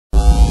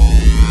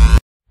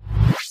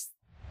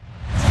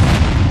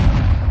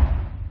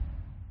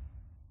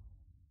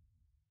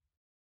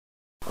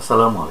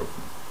Assalamu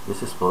alaikum.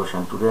 This is Posh,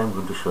 and today I am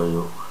going to show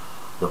you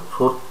the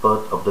fourth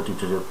part of the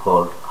tutorial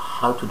called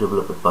how to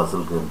develop a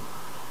puzzle game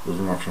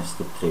using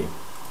ActionScript 3.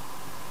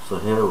 So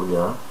here we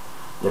are.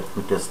 Let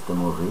me test the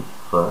movie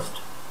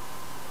first.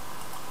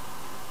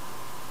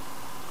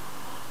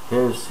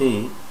 Here you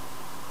see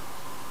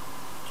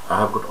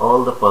I have got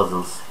all the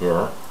puzzles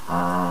here,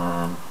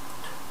 and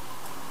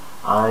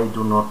I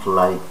do not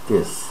like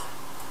this.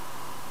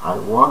 I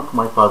want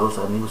my puzzles,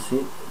 and you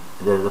see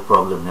there is a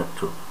problem here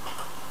too.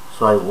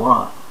 So I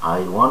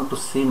want to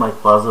see my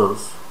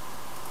puzzles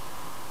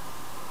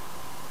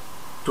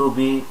to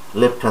be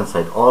left hand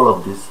side. All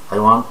of these I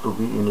want to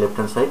be in left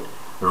hand side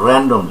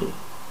randomly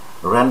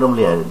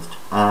arranged,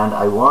 and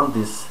I want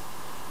this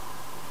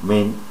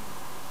main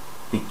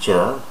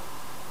picture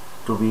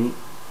to be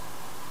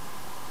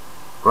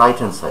right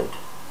hand side.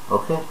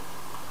 Okay,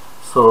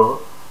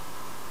 so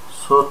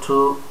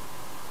to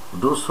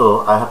do so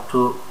I have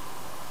to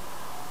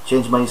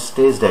change my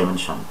stage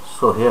dimension.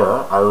 So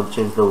here I will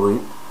change the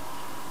width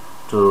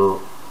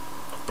to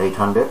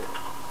 800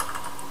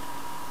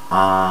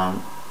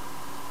 and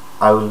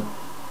I will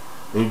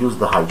reduce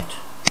the height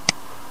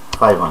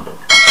 500.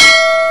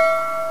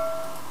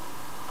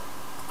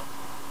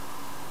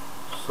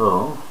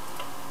 So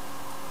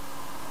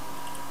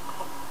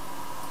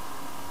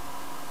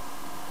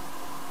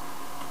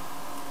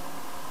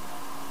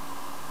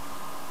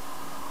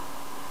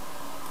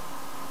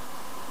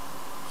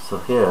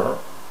here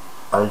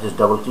I will just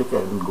double click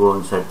and go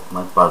inside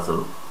my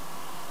puzzle,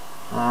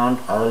 and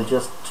I will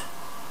just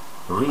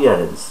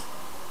rearrange.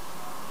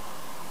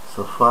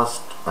 So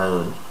first I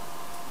will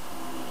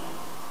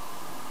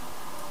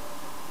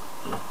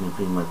let me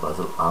bring my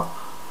puzzle up.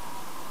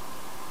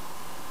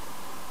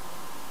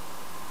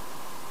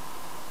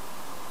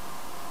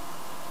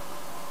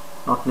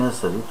 Not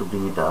necessary to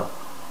bring it up.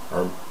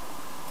 I'll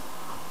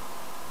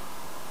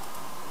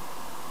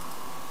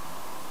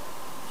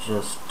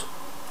just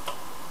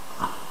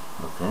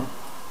okay.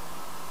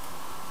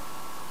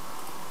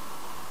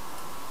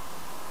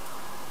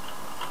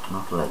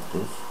 Not like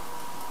this.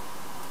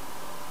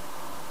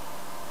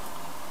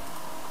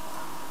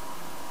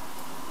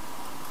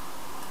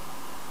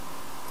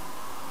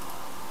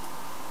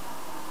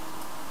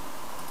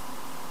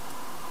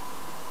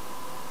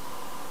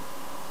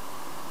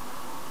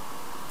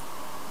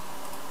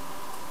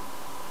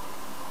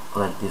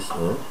 Like this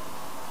way,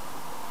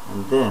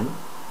 and then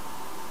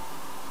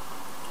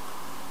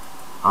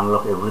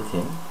unlock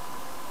everything.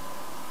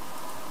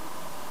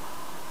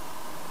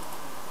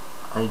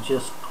 I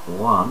just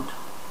want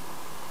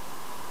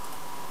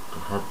to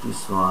have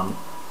this one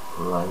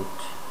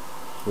right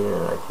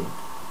here. I think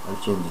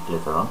I'll change it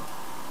later on.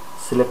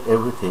 Select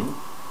everything,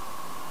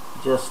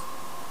 just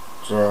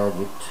drag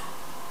it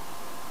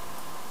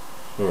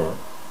here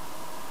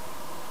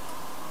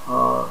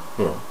or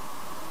here.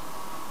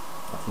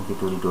 I think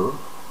it will do,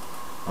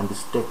 and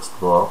this text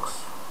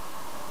box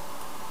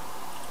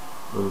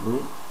will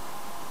be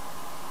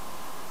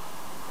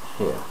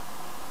here.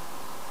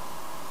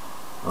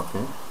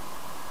 Okay,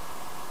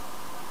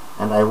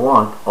 and I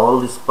want all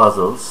these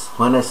puzzles,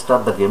 when I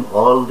start the game,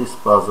 all these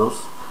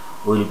puzzles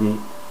will be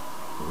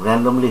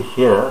randomly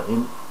here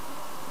in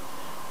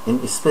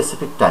a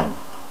specific time.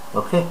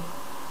 Okay,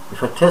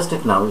 if I test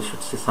it now, you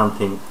should see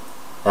something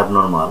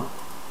abnormal.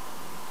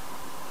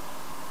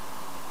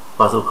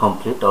 Puzzle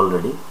complete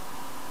already,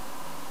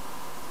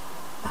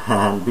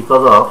 and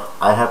because of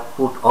I have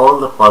put all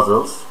the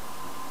puzzles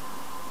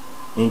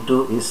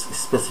into a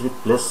specific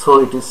place,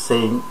 so it is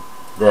saying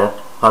that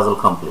puzzle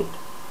complete.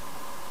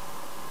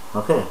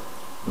 Okay,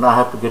 now I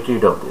have to get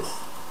rid of this.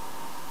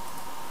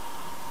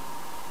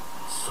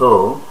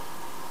 So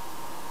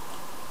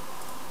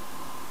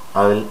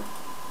I will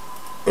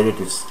edit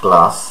its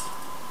class.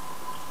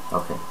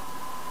 Okay,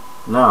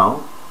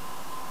 now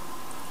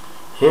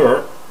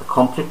here the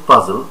complete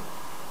puzzle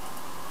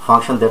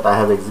function that I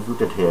have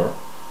executed here,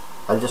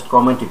 I'll just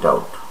comment it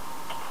out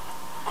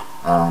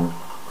and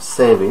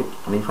save it,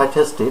 and if I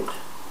test it,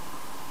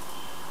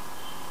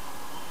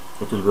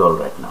 it will be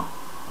alright now.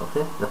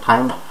 Okay, the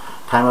time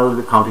I will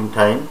be counting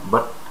time,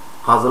 but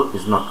puzzle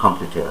is not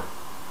complete here.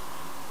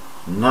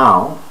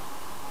 Now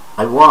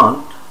I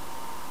want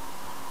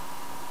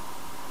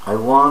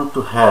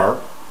to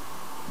have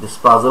this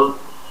puzzle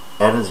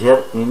arranged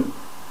here in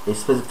a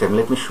specific time.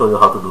 Let me show you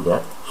how to do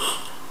that.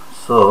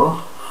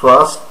 So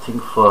first thing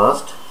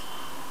first,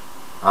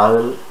 I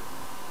will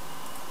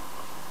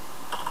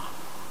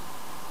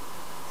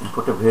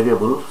input a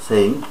variable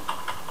saying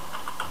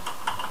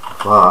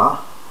var,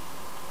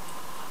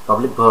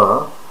 public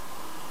var.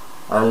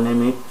 I will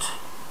name it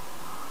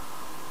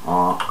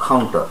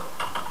counter,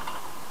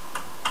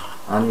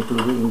 and it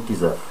will be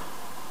integer,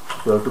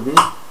 equal to be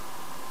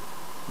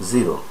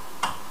 0.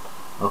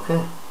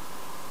 Okay,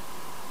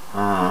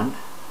 and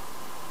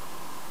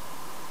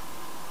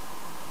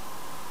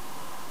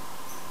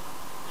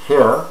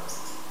here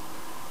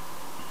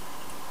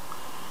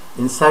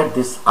inside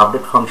this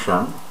update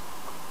function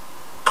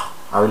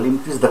I will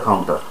increase the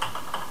counter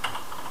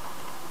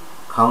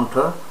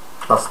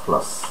plus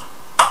plus,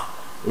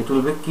 it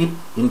will be keep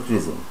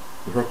increasing.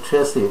 If I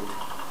trace it,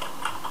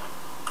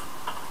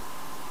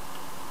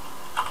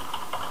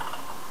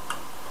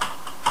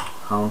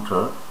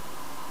 counter,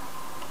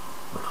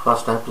 but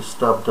first I have to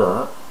stop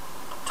the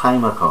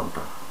timer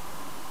counter.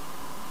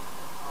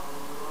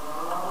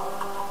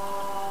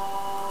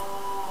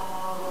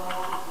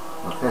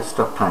 Okay,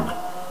 stop time.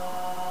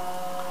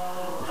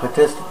 If I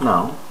test it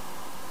now,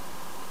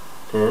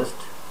 test,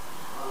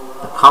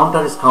 the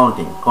counter is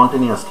counting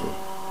continuously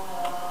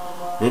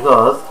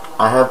because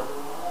I have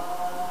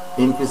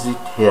increased it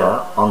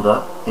here on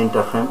the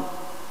interframe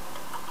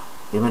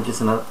event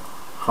listener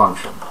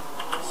function.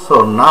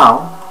 So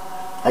now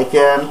I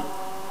can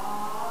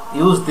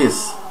use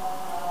this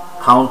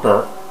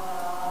counter,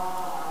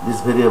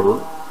 this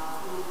variable,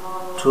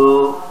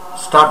 to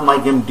start my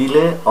game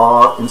delay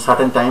or in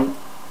certain time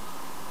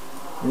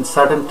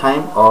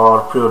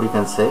or period, you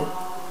can say.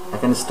 I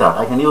can start,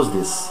 I can use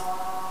this.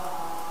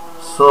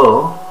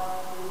 So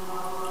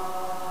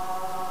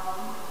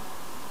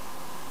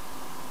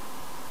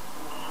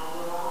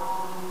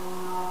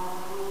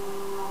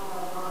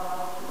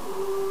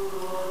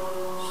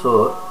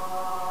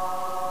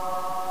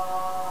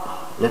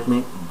let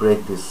me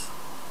break this.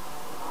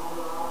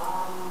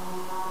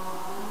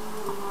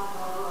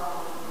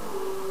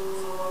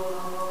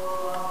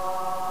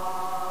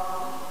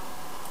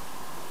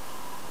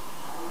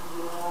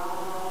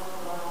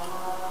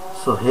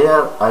 So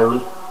here I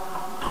will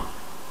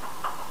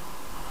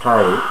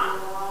type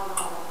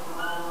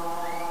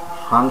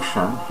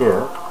function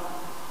here,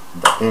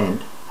 the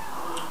end,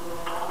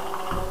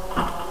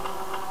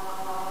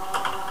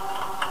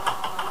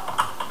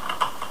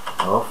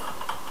 of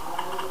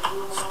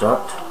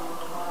start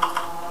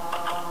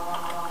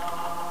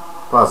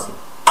puzzle,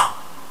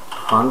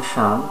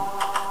 function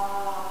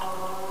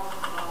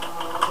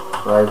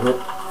private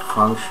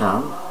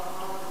function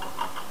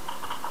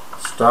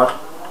start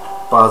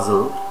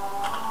puzzle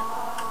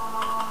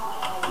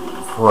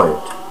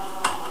void,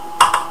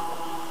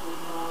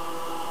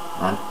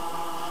 and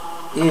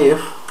if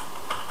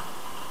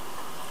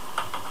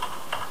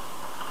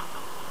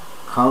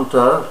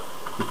counter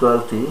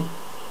equality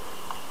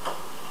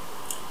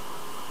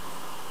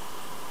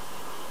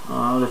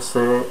let's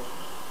say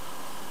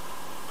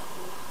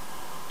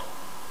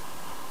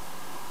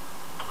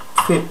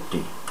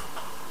 50,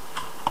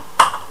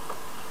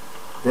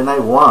 then I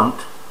want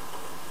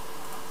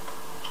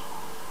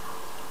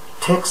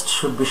text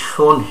should be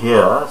shown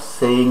here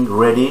saying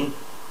ready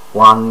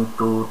 1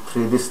 2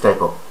 3, this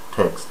type of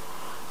text.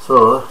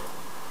 So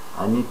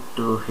I need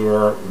to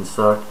here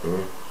insert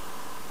a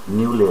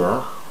new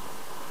layer,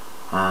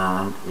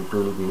 and it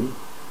will be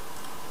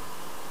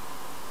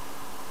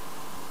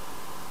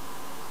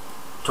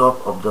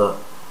top of the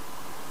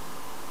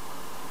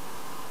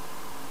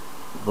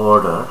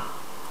border,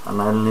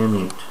 and I'll name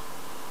it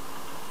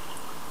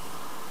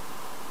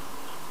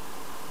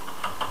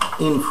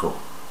info.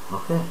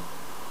 Okay,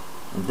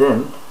 and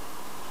then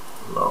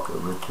lock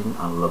everything,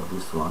 unlock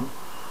this one,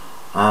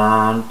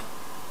 and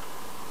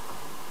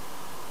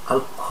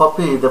I'll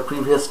copy the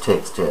previous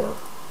text here,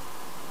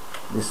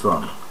 this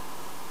one,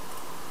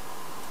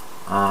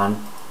 and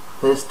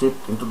paste it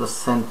into the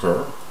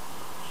center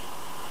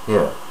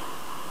here.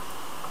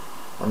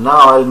 And now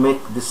I'll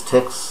make this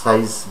text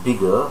size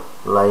bigger,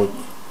 like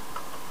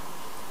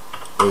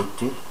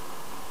 80.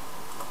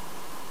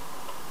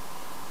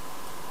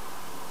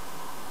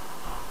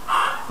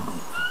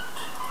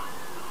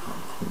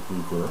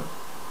 Something bigger.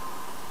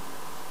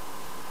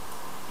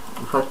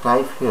 If I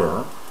type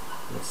here,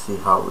 let's see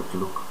how it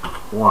look,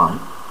 1,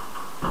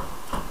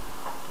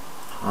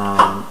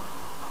 and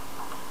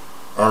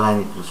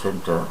align it to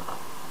center.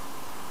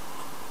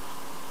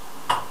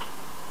 I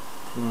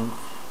think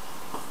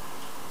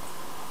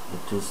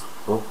it is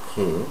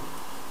okay.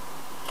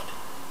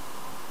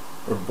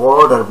 A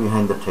border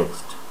behind the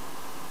text,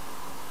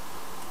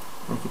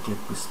 make it a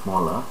little bit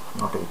smaller,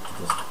 not 80,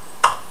 just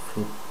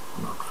 50,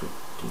 not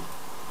 50,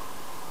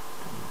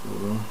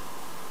 maybe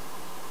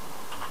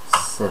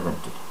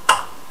 70.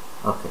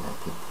 Okay, I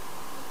think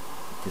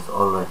it is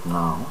alright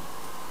now,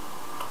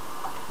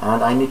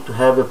 and I need to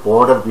have a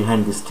border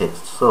behind this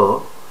text.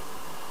 So,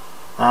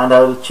 and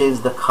I will change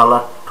the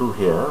color to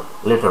here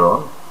later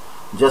on.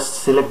 Just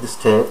select this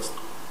text,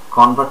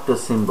 convert to a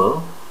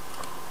symbol,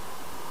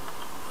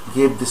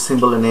 give this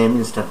symbol a name,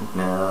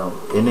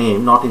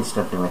 not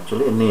instant name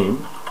actually, a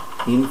name,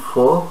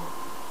 info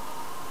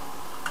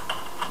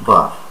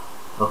bar.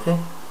 Okay,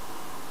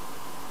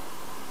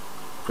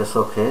 press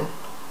OK,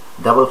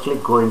 double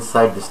click, go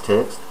inside this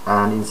text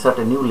and insert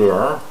a new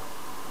layer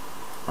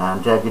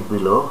and drag it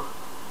below,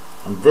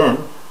 and then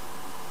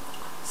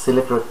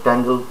select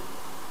rectangle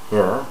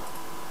here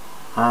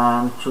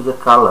and choose a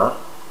color.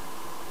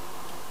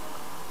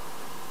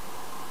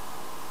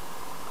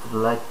 I'd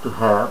like to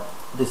have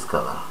this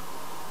color.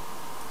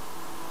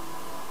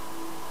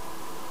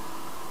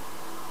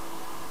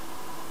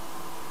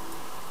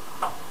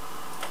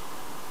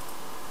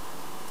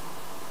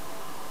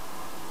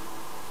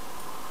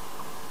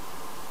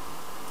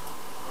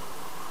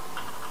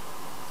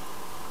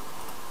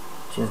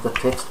 change the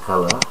text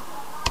color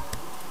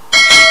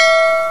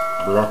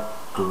black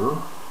to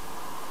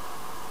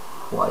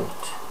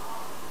white.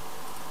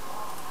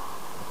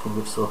 I think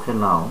it's okay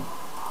now.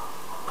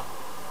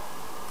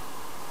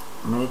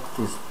 Make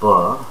this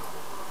bar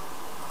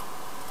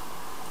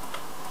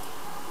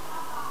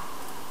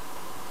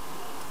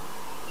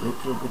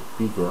little bit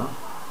bigger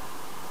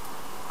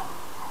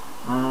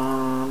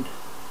and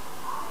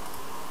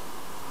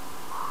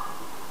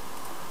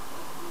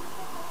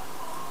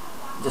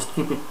just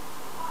keep it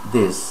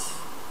this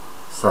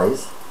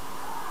size.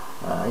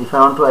 If I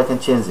want to, I can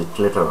change it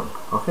later on.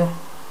 Okay,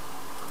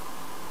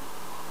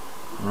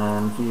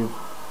 and give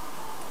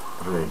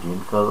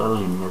gradient color,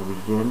 linear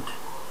gradient,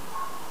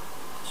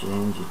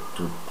 change it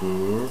to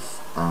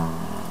this,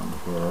 and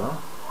here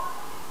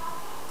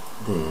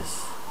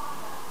this.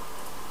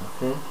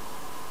 Okay,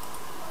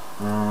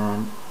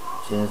 and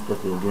change the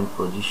gradient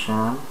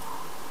position.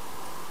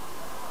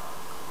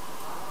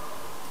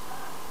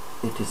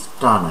 It is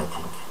done, I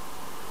think.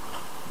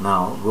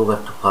 Now go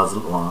back to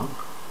puzzle 1.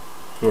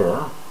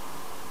 Here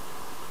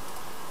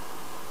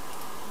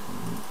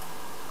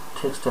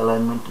text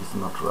alignment is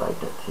not right,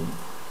 I think.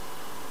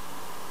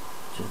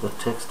 Just the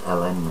text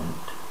alignment.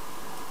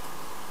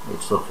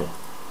 It's okay.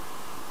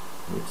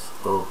 It's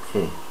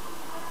okay.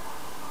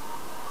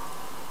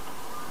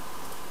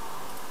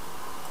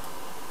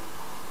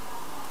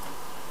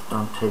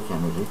 Don't take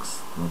any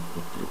risks. Make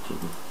it a little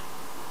bit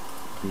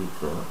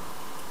bigger.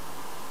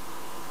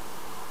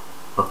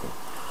 Okay.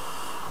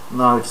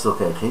 Now it's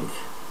okay, I think.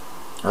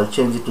 I'll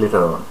change it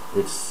later on.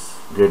 Its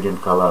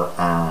gradient color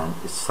and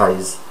its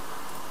size.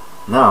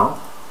 Now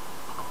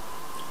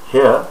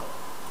here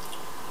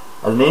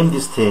I'll name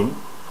this thing,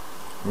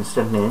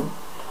 instant name,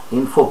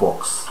 info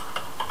box.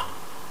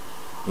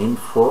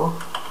 Info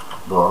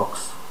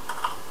box,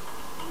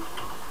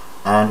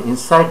 and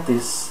inside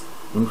this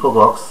info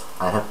box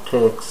I have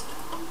text.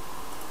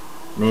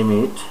 Name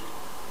it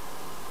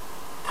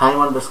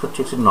time underscore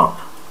txt not.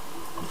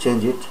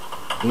 Change it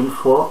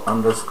info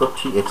underscore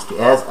txt,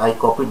 as I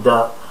copied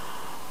the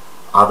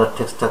other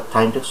text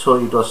time text, so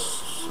it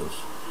was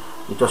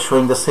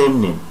showing the same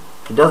name.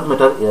 It doesn't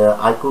matter,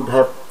 I could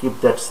have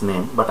kept that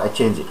name, but I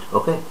change it.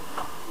 Okay,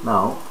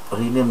 now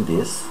rename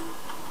this,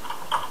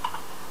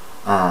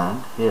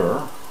 and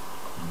here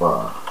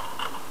bar.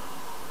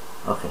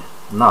 Okay,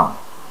 now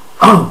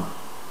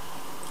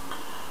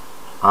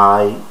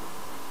I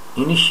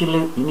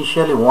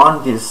initially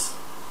want this,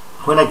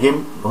 when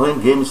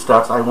game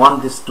starts, I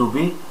want this to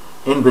be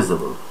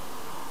invisible.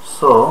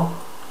 So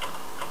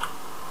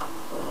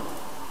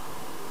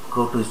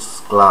go to its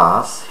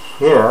class.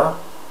 Here,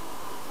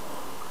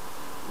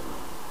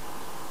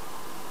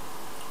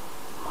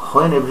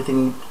 when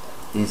everything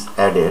is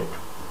added,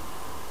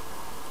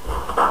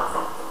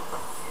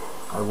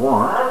 I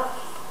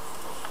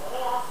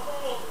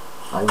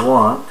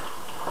want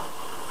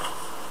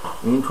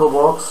info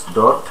box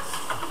dot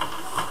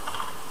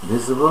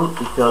visible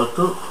equal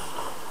to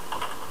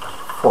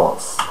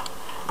false.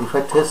 If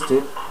I test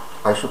it,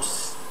 I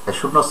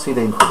should not see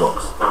the info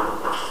box.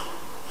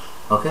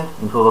 Okay,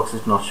 info box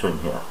is not showing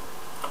here.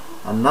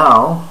 And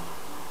now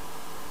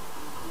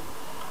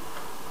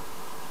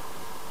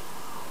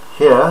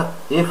here,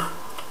 if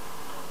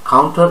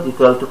counter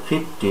equal to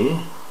 50,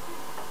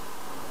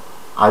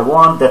 I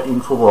want that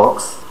info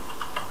box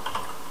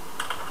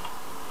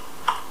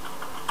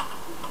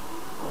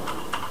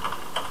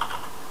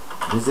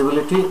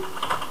visibility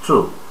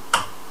true,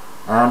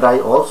 and I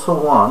also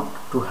want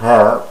to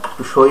have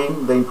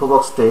showing the info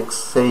box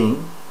text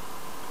saying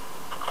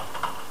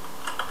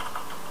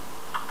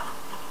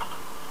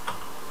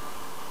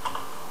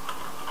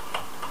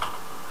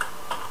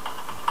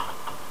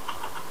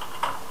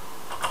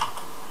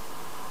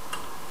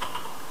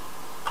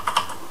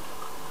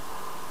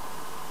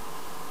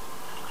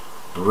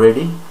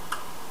ready,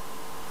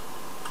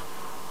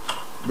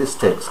 this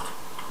text.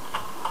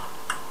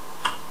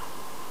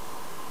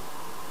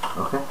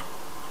 Okay,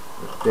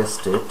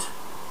 test it,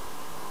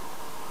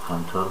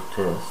 control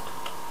test.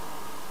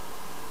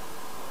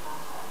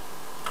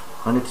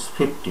 When it's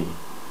 50,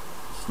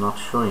 it's not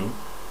showing,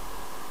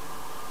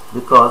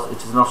 because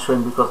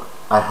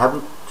I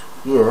haven't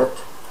yet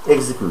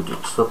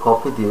executed. So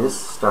copy this,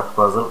 start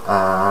puzzle,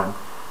 and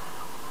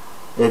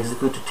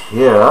execute it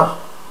here.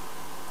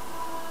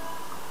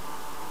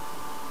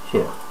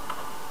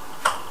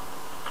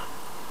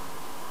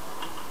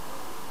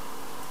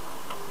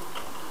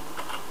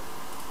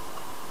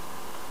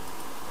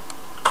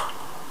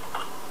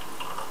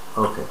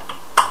 Okay,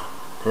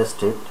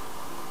 test it.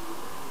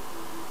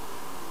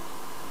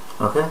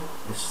 Okay,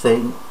 it's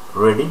saying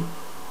ready.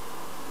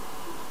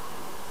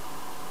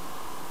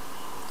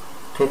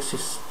 Text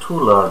is too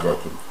large, I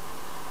think.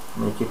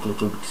 Make it a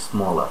little bit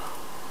smaller.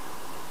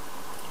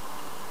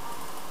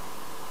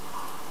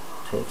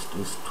 Text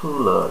is too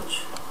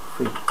large.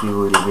 50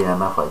 will be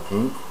enough, I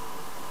think.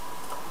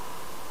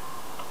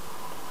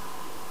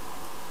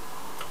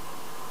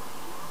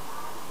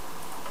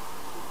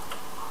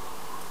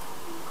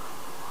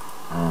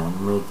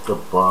 And make the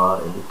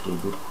bar a little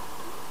bit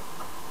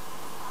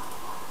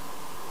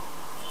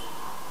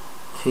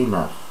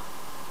thinner.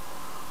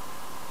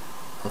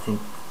 I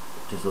think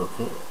it is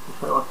okay.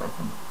 If I want, I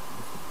can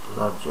make it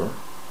larger.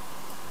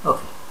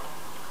 Okay.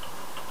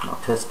 Now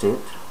test it.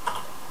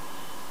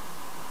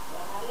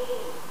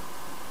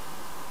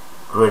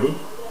 Ready?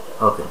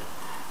 Okay.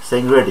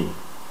 Saying ready.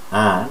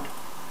 And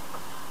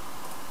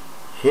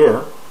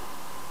here,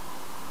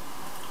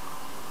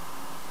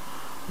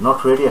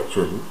 not ready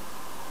actually.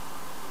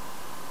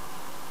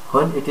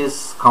 When it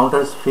is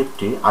counter is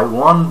 50, I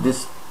want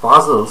these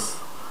puzzles,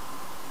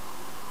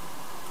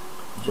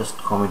 just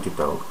comment it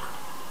out.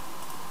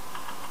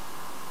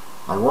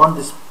 I want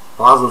these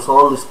puzzles,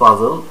 all these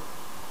puzzles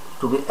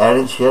to be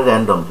arranged here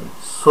randomly.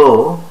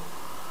 So,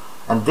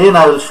 and then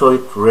I will show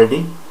it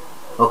ready.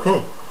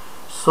 Okay.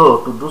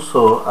 So to do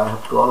so,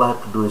 all I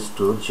have to do is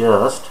to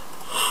just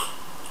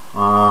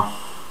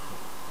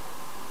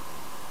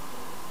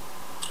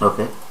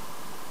okay,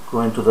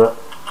 go into the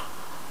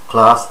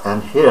class,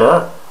 and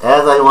here,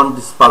 as I want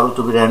this puzzle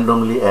to be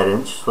randomly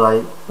arranged, so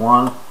I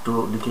want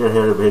to declare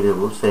here a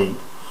variable saying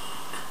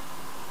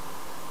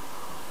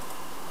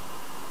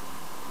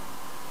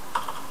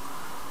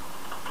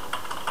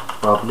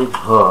public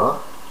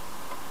var,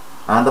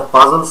 and the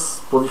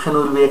puzzle's position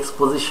will be x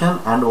position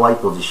and y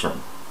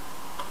position.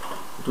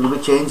 It will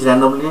be changed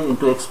randomly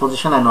into x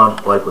position and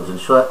y position.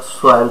 So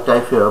I will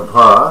type here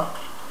var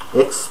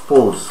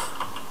expose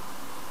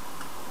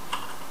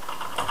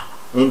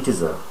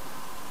integer,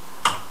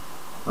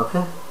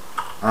 okay,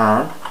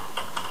 and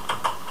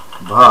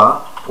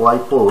var y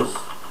pose,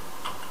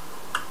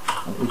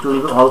 and it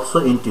will be also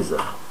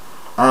integer,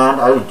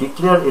 and I will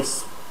declare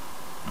its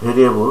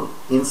variable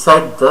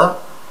inside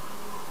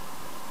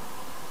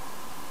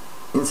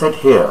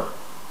here.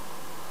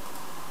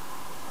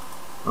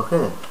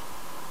 Okay.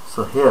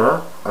 So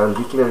here I will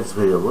declare its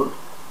variable,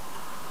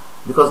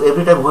 because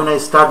every time when I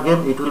start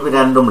game it will be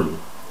randomly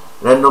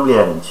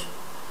arranged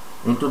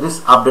into this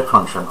update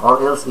function,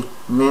 or else it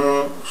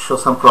may show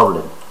some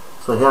problem.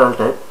 So here I will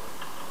type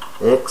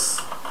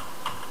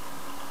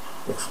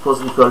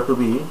expose equal to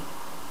be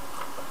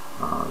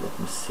let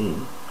me see,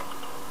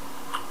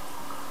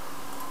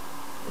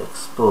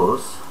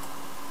 expose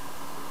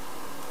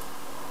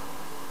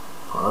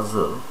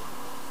puzzle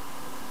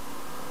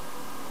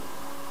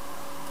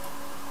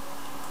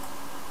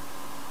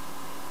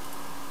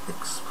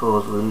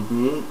expose will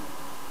be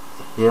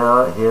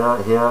here,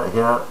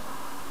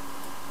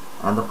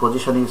 and the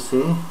position you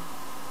see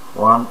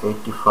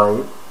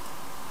 185,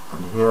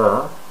 and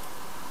here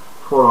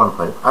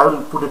 415. I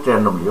will put it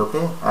randomly,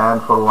 okay,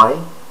 and for y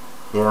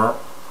here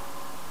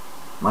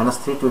minus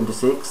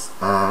 326,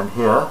 and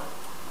here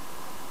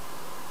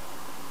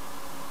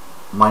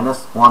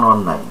minus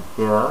 119,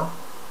 here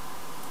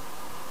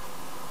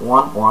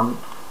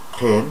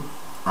 1110,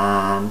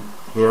 and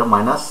here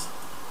minus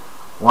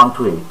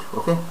 128.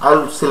 Okay, I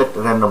will select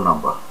a random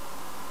number,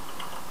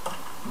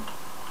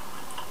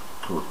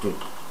 put it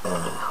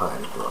where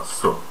it was.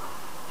 So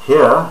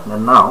here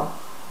and now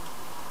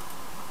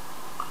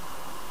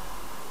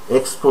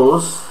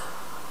expose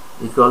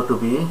equal to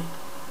be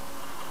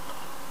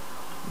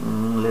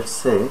let's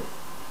say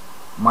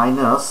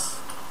minus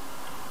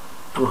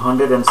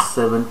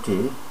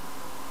 270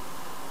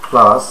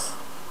 plus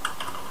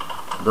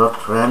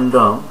dot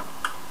random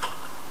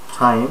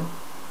time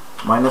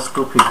minus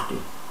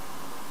 250.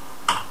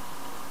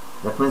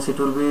 That means it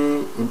will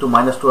be into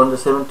minus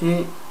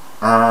 270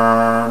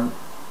 and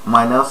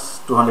minus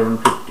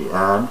 250,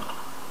 and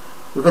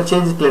you can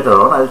change it later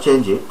on. I will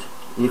change it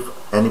if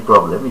I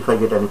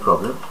get any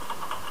problem.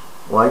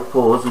 Y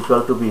pose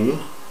equal to be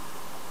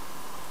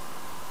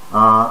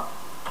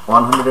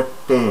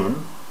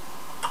 110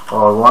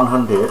 or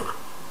 100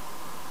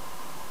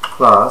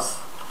 plus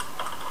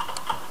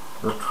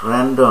the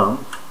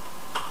random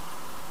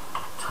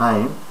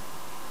time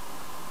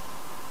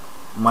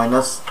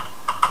minus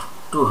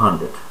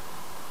 200.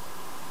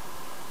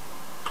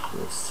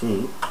 Let's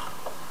see.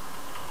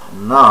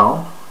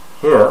 Now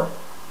here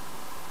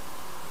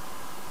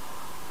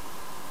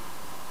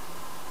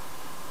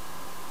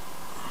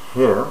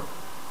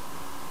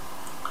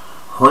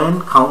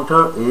when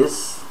counter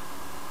is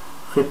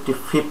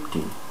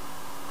 50-50,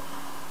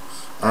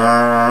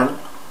 and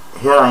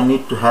here I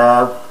need to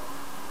have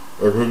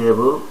a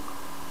variable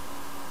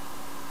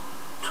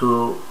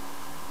to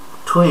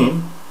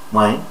twin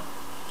my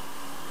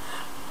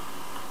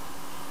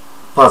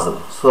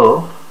puzzle.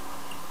 So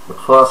but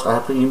first I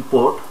have to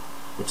import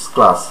its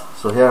class.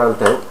 So here I will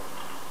type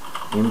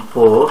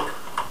import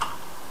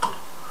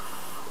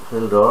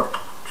fill dot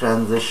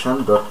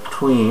transition dot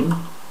twin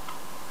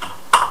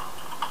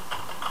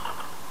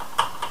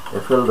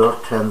fl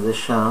dot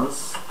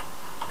transitions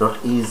dot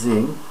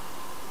easing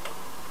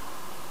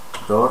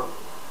dot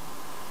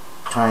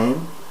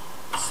time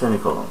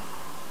semicolon,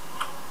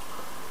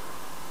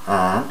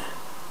 and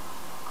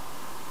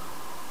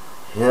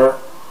here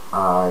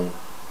I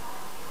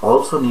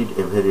also need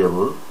a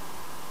variable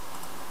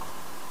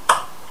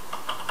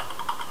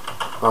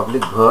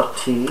public var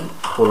t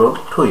colon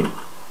twin.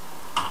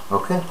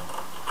 Okay,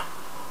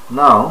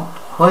 now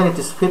when it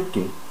is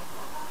 50,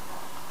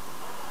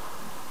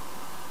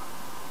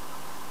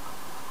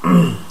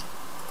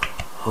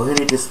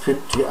 it is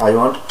 50, I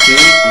want P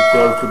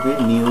equal to be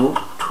new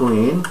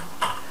twin,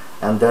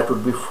 and that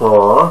would be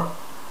for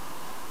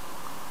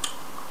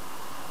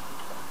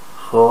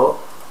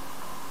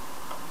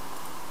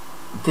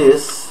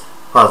this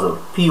puzzle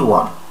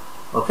P1.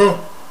 Okay,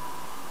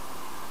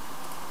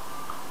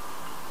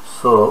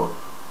 so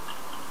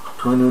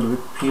twin will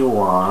be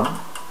P1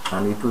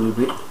 and it will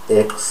be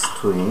X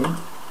twin.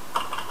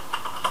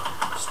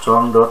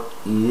 Strong dot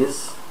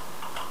is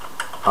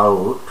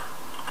out,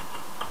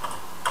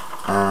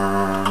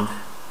 and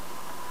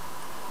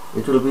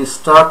it will be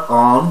start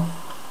on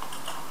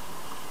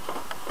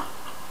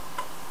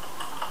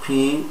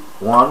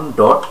P1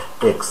 dot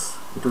X.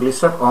 It will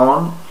start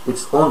on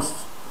its own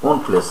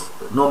place,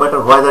 no matter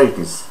whether it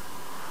is.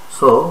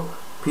 So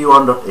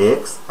P1 dot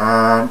X,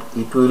 and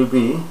it will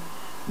be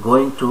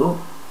going to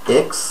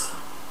X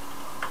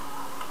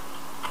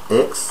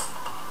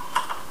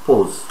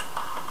pose,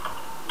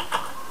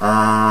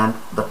 and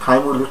the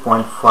time will be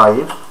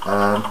 0.5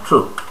 and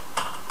true.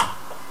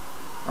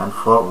 And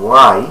for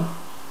Y,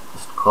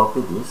 just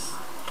copy this.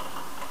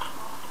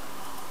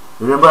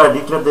 Remember, I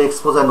declared the X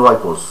pose and Y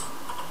pose,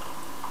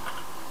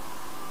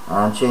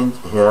 and change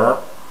here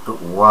to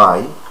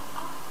Y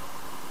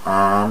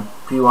and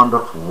P1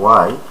 dot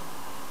Y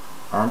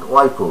and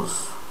Y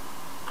pose.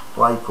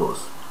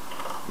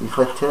 If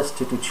I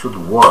test it, it should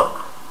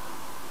work.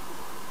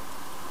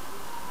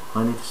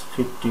 When it is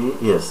 50,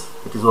 yes,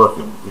 it is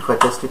working. If I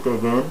test it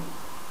again,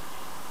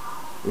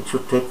 it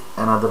should take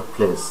another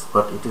place,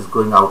 but it is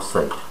going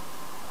outside.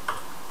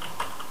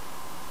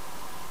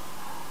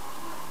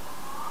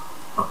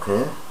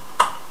 Okay,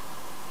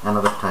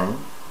 another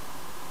time.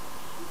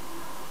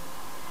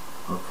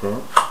 Okay,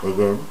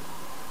 again.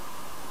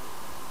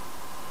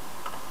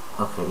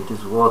 Okay, it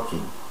is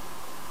working.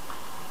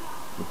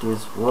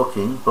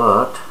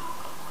 But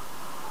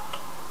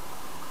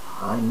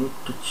I need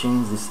to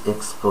change this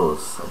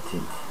expose. I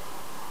think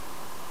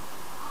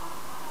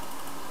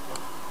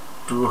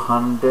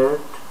 200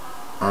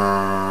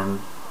 and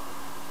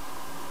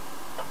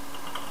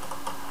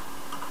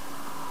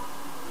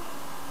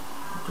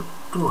to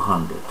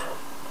 200.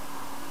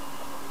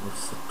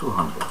 It's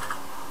 200.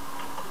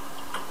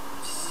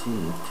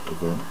 See it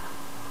again.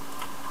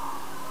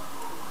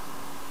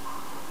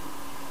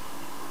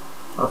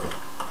 Okay.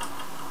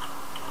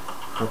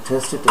 If I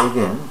test it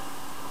again,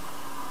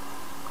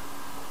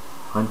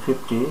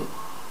 150.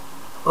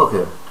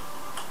 Okay,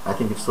 I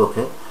think it's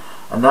okay.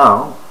 And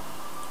now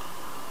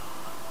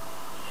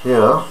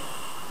here,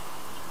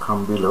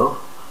 come below,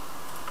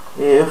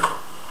 if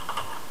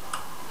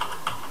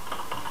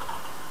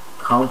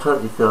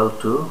counter equal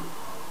to,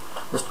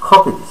 just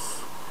copy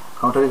this,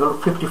 counter equal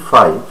to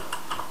 55,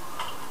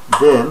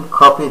 then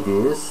copy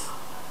this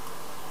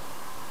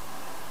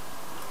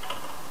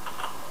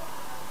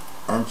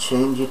and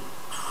change it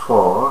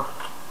for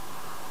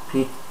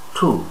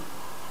P2.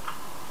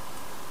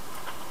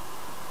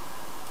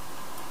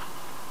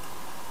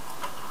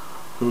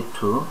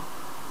 P2,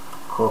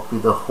 copy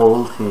the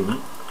whole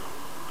thing,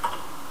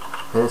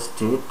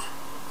 paste it,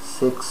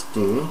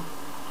 60,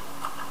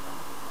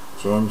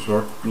 change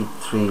here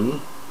P3,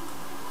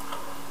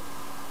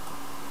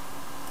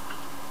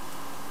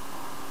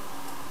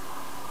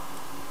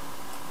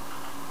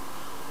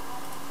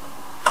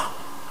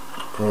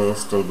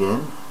 paste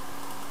again,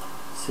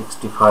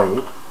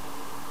 65,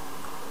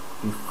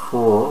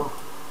 P4,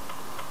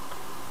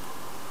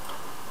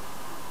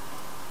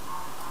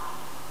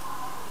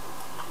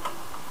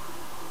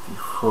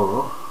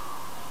 P4,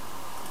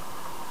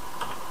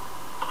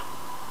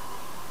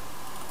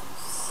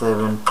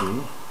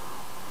 70,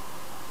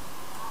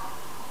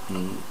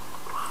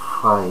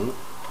 P5,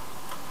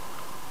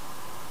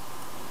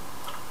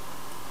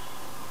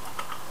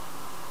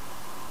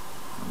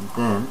 and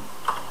then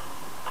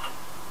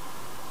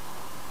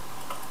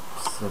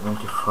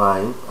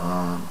 75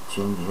 and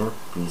change here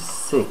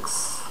P6.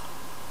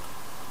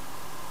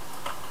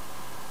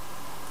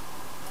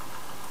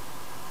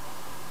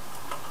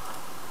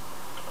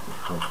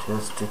 If I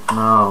test it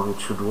now, it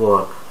should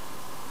work.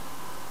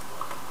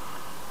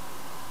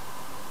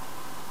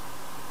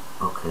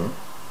 Okay,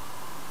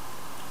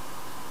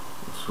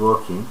 it's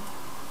working.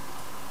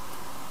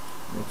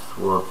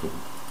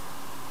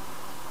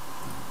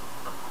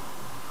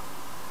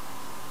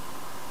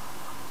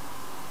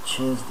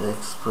 Change the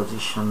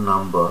exposition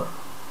number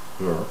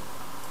here.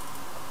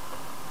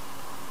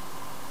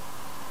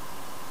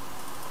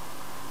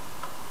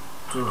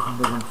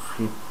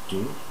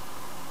 $250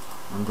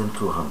 and then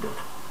 200.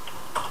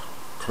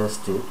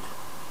 Test it.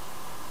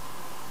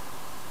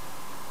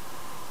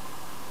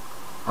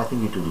 I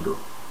think it will do.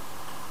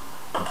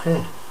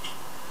 Okay,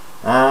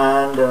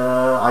 and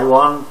I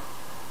want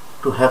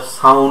to have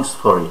sounds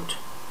for it.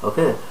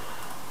 Okay,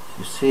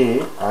 you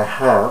see, I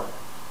have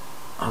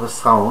a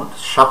sound,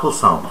 shuffle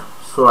sound,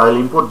 so I will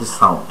import this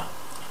sound.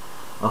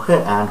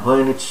 Okay, and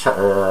when it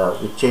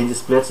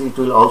changes place, it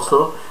will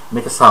also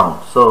make a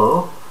sound.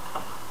 So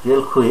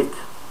real quick,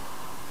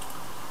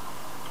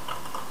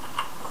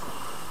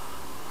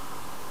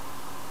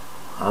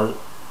 I'll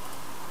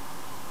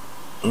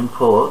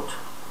import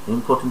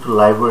import into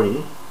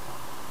library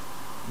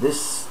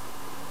this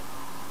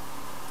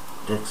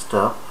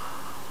desktop,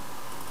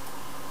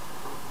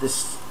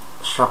 this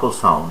shuffle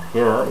sound.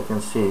 Here you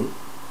can see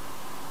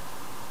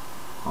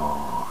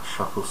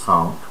shuffle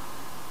sound.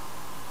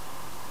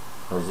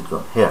 Where is it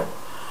gone? Here.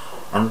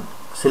 And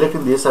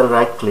selecting this, I'll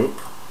right click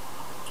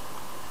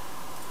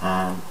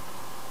and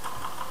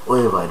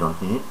wave I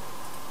don't need,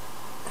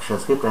 action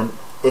script, and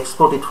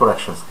export it for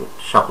action script,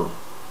 shuffle.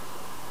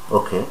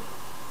 Okay.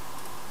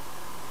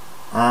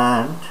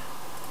 And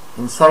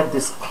inside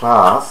this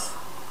class,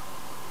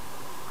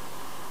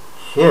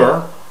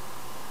 here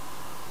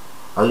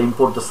I'll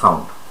import the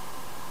sound.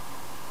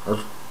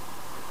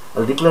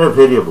 I'll declare a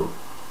variable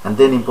and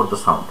then import the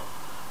sound.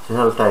 So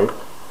here I'll type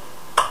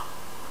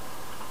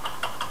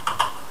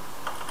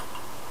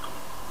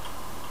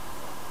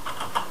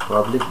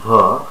public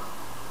var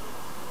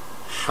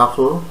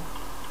shuffle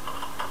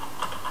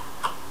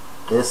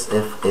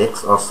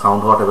sfx or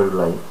sound, whatever you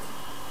like,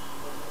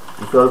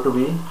 equal to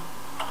be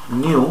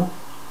new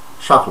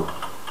shuffle.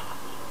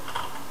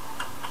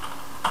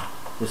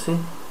 You see,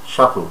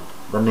 shuffle,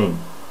 the name.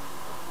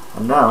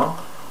 And now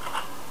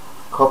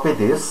copy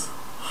this,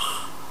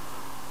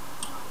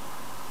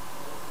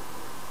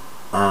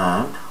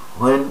 and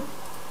when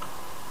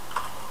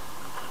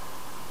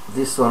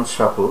this one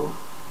shuffle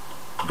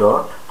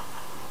dot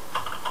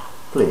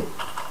play,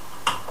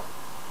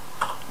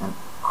 and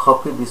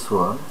copy this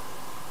one,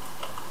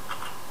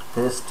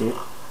 paste it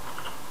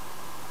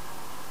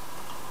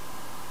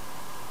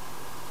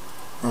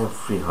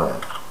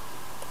everywhere.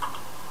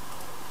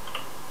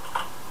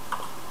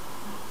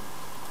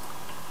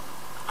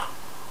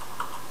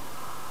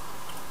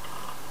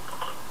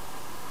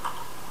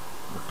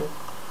 Okay,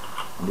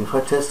 and if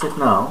I test it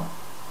now,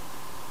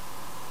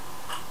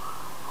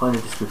 when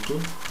it is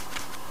 50,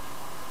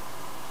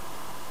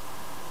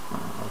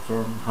 I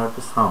can hear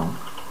the sound.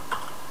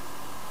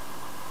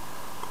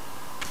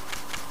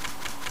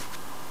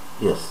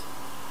 Yes,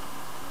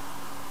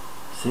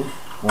 see,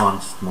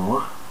 once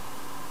more.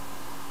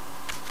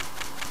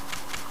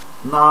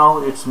 Now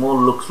it's more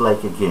looks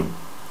like a game.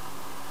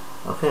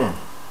 Okay,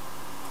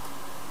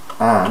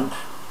 and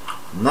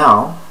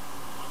now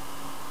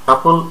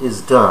couple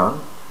is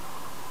done.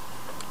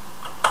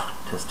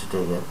 Test it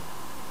again.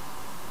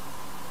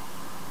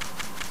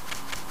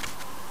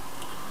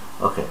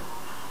 Okay,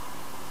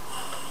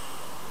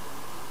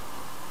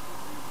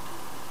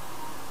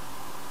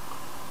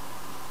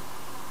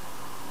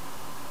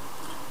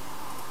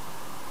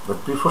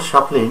 but before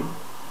shuffling,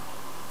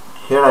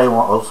 here I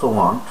also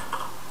want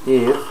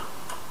if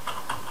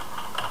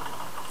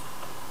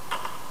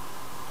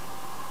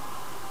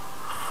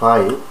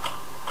I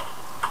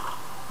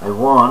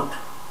want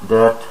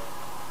that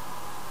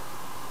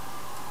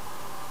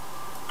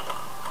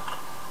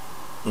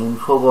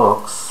info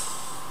box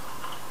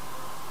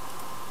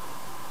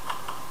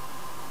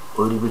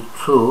will be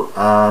true,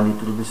 and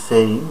it will be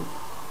saying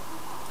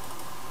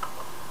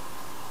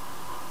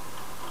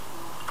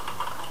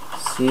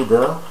see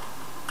the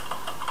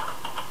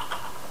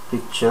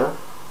picture,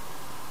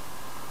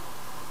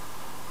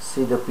 will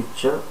see the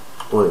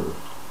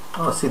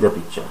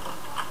picture.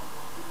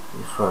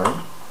 If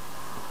I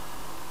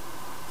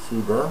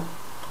see the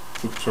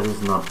picture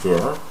is not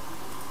there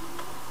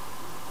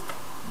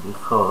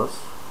because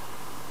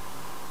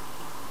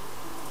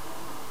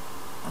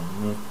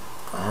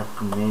I have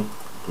to make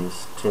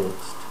this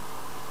text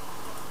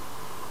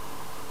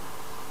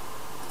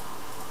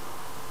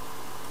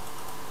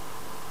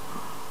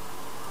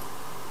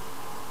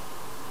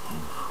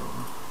info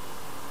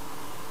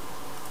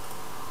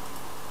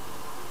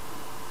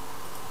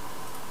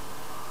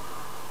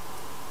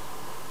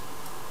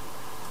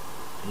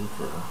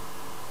bigger.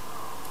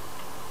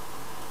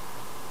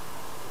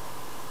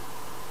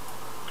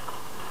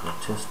 If I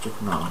test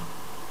it now,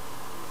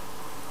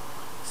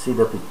 see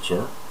the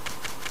picture,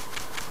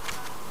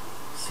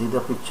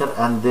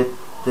 and then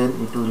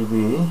it will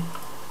be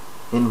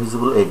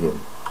invisible again.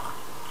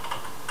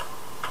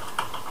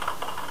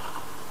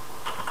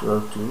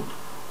 Equal to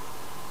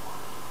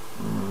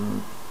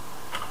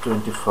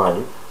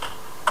 25.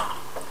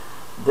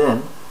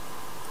 Then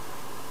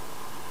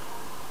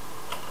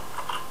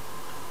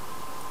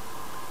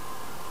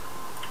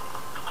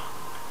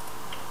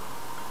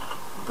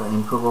the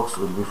info box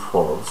will be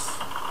false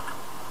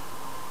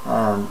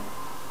and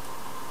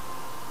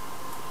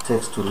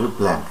text will be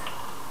blank.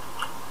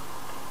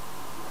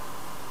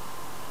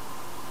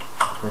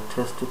 If I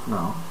test it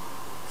now,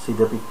 see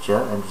the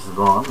picture and it's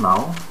gone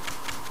now.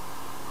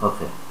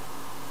 Okay,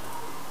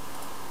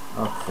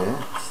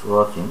 it's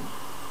working.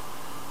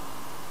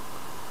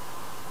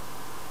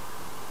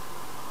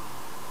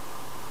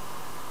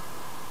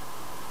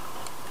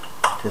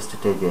 Test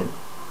it again,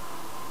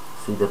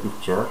 see the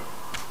picture.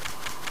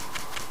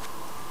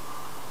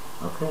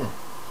 Okay,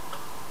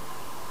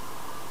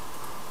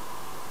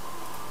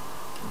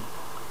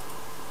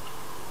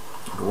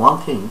 one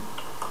thing,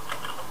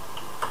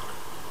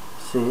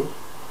 see,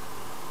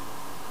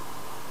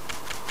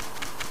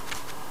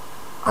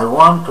 I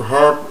want to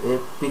have a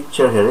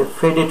picture here, a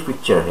faded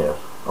picture here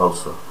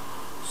also.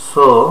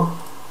 So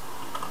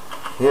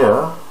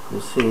here you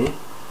see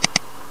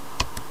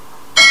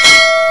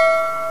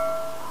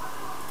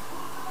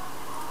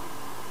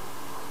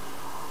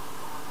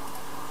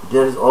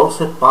there is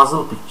also a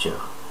puzzle picture.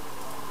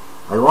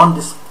 I want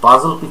this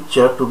puzzle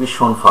picture to be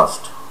shown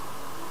first,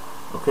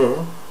 okay,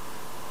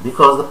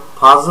 because the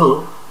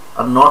puzzle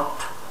are not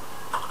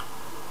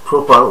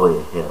proper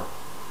way here,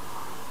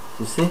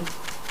 you see.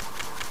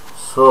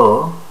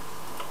 So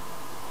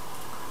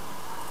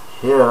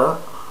here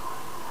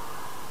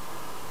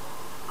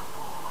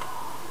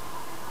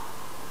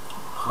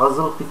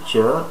puzzle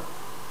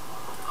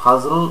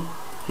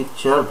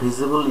picture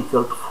visible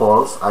equal to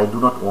false. I do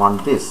not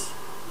want this.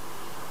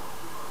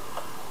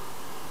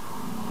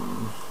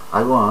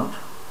 I want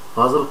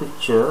puzzle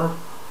picture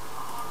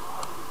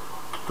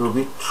to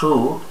be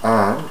true,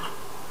 and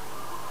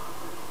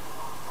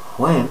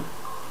when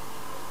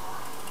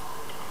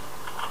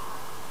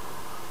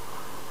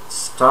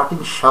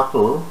starting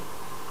shuffle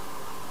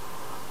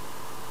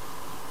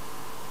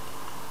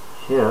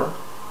here,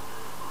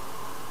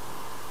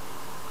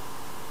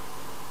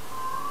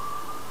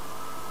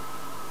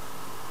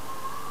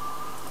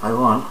 I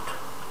want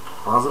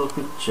puzzle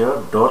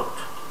picture dot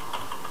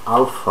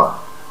alpha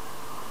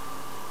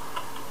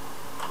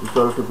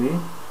equal to be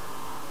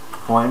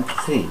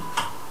 0.3.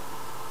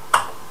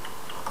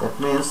 That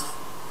means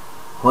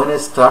when I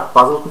start,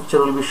 puzzle picture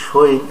will be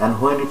showing,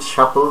 and when it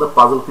shuffle, the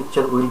puzzle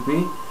picture will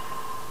be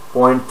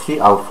 0.3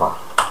 alpha.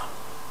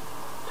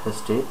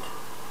 Test it.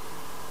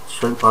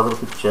 Showing puzzle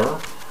picture.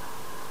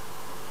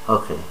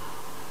 Okay.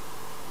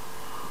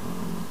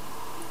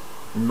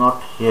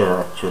 Not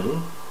here actually.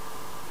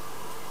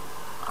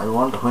 I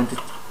want when to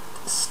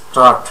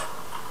start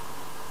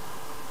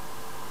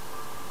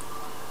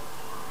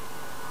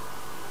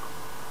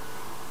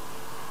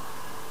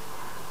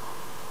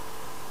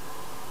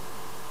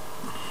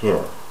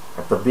here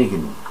at the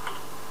beginning.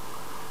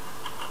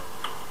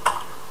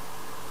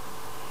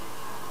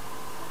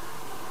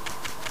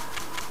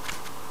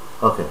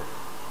 Okay,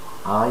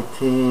 I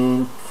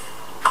think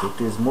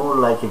it is more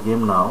like a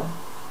game now.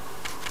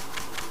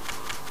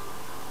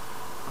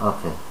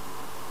 Okay,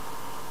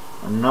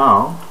 and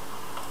now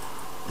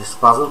this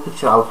puzzle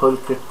picture alpha will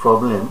create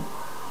problem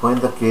when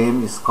the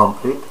game is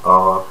complete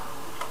or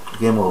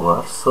game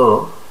over.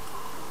 So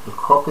we'll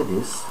copy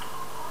this.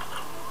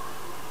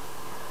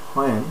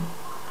 When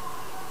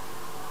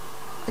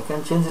I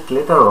can change it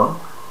later on,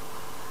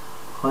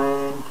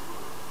 when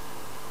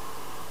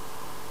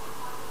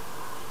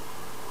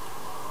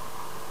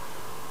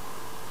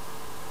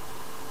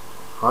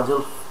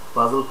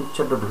puzzle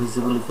picture dot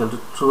visible equal to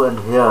true, and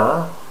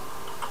here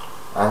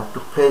I have to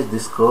paste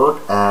this code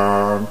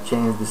and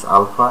change this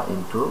alpha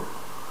into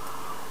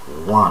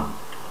 1.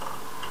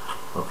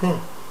 Okay,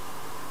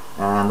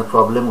 and the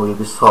problem will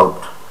be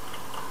solved.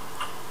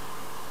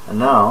 And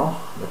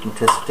now let me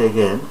test it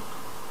again.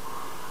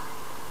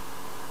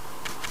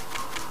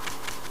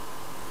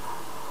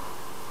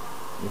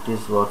 It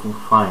is working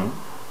fine,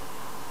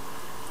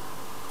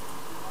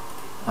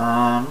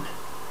 and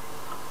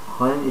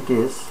when it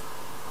is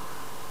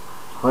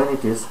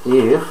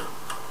if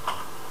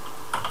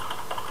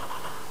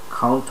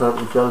counter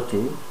equal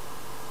to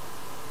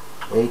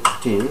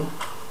 80,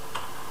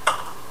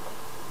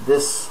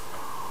 this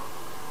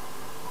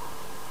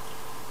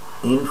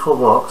info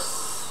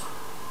box,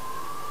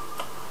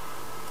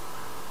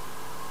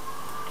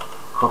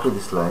 copy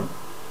this line,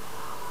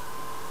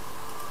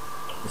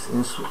 this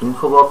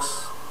info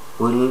box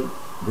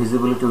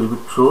visibility will be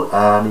true,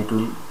 and it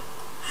will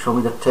show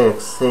me the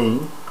text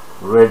saying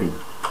ready.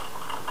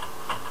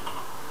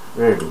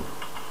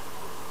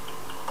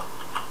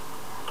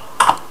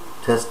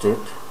 Test it.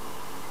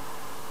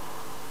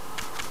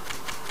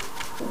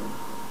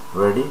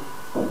 Ready,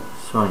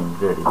 showing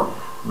ready.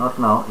 Not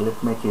now.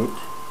 Let's make it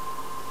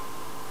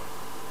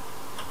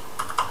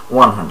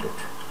 100.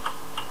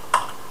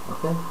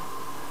 Okay.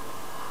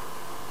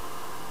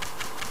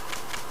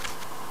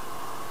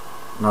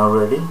 Now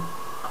ready.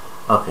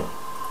 Okay.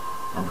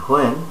 And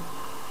when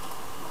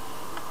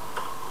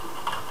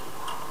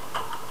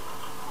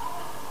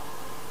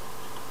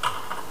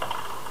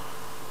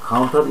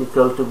counter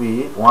equal to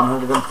be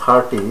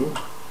 130,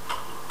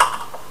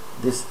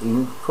 this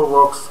info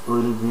box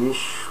will be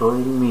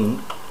showing me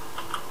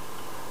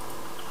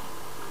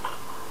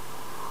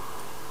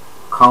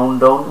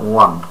countdown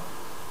 1,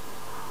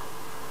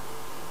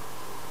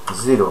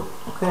 0.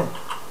 Okay,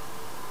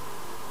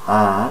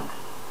 and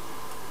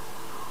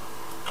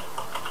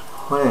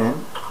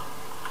when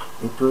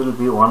it will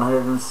be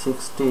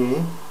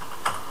 160,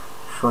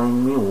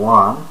 showing me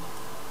 1,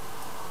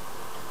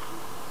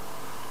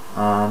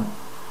 and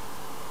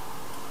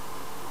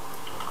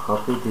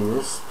copy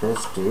this,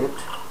 paste it.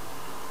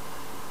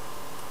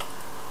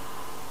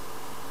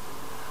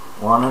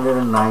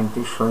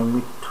 190 showing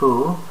me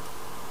 2,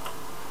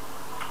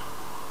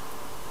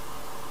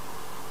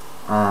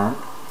 and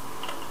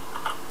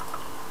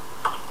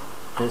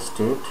paste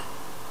it.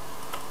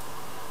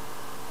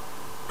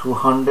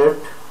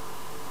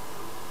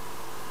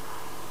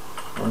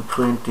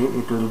 220,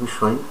 it will be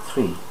showing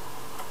 3.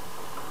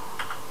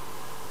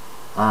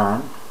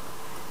 and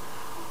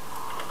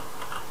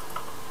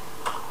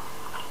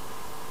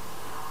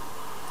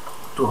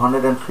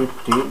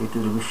 (250) it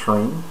will be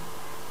showing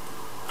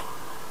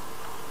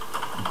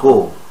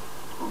go.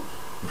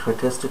 If I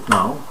test it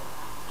now,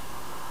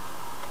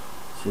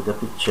 see the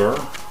picture,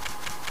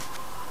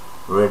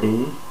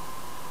 ready,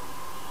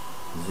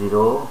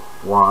 0,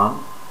 1,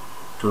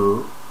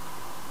 2,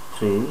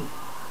 3,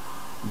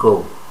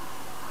 go,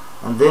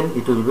 and then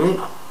it will be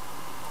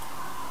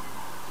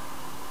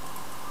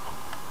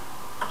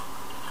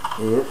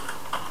if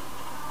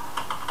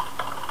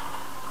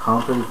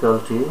counter equal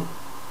to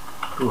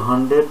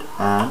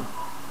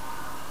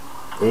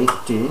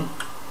 280,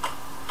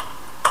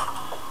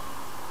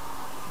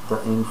 the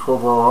info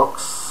box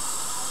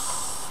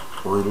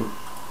will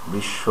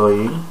be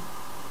showing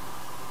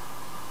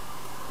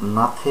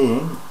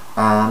nothing,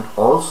 and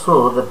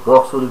also that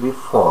box will be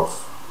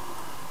false.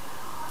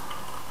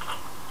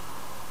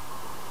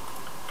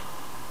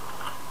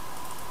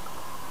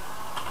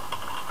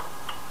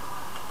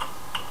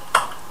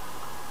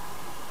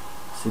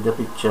 See the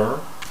picture,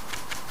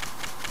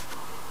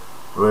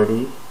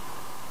 ready,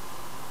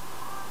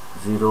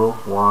 0,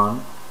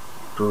 1,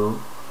 2,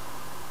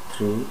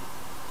 3,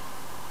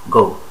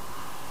 go.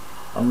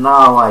 And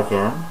now I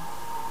can,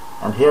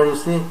 and here you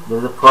see there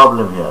is a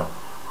problem here.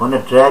 When I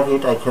drag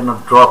it, I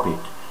cannot drop it,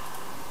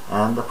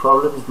 and the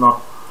problem is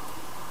not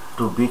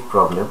too big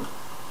problem.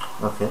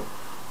 Okay,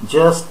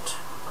 just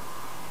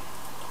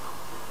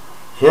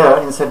here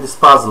inside this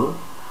puzzle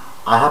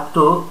I have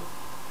to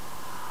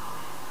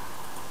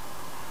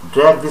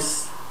drag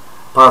this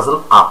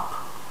puzzle up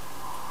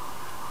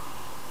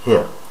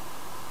here,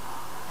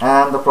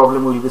 and the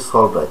problem will be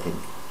solved, I think.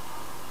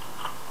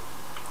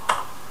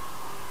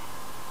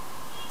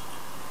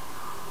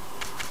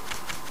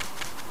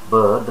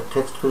 But the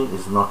text field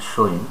is not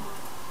showing,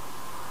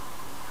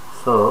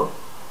 so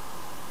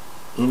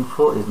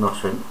info is not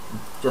showing.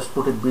 Just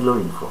put it below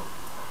info.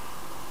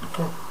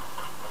 Okay,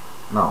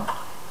 now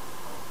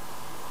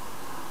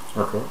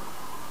okay,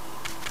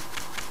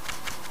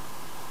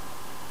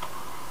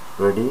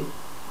 ready,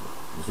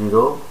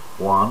 0,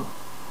 1,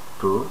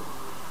 2,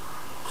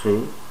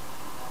 3,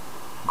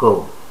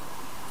 go,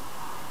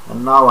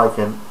 and now I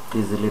can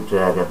easily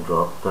drag and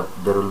drop.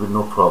 There will be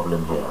no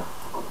problem here.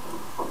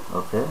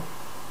 Okay,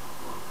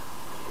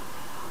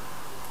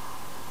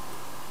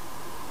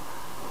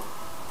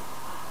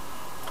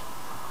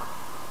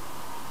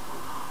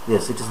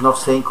 yes, it is not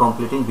saying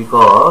completing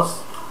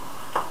because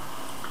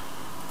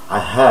I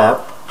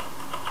have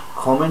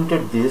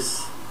commented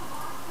this.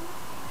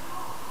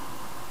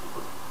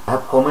 I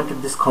have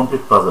commented this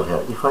complete puzzle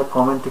here. If I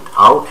comment it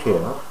out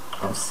here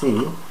and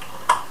see,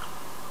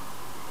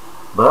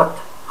 but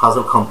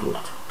puzzle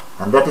complete,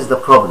 and that is the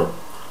problem.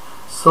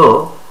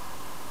 So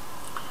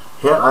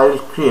here I will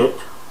create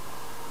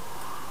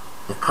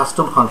a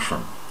custom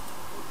function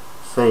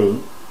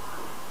saying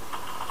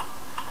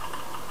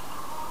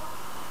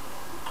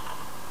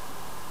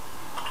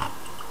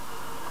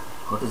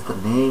what is the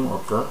name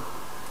of the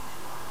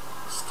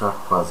start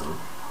puzzle.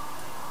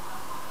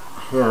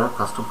 Here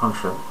custom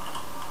function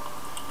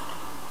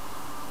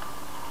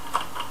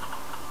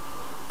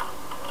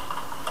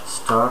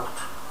start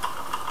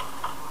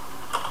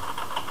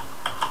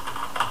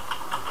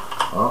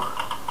of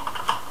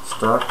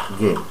start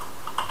game.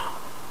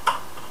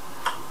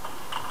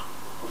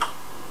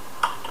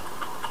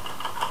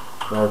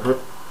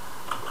 Private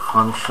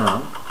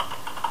function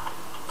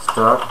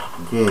start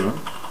game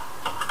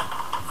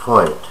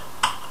void.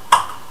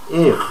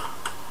 If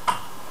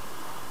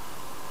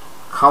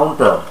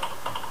counter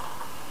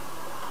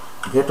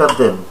greater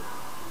than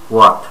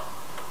what?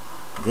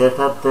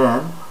 Greater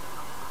than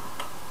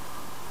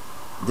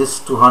this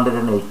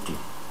 280.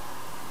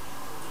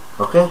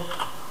 Okay,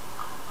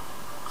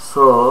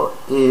 so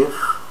if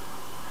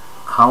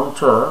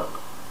counter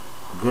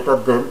greater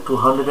than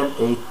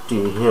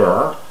 280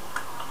 here,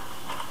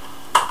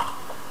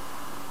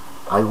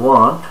 I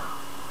want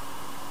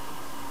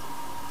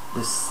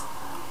this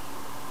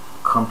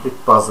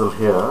complete puzzle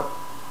here,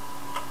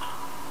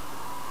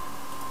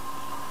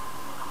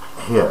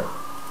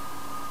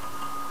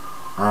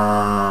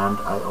 and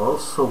I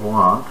also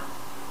want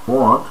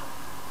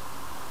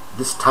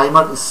this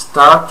timer is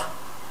start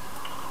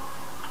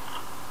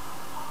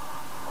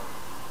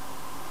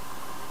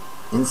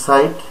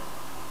inside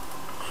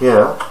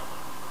here,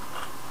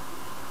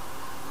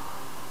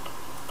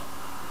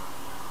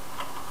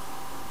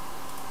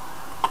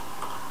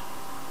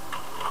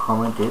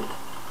 comment it,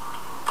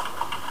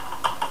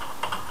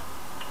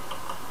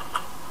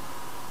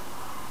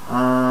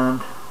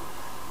 and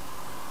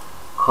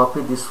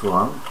copy this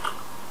one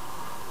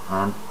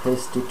and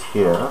paste it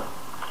here,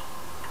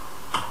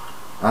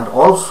 and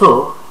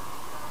also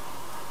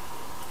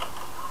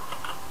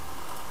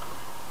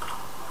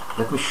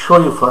let me show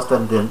you first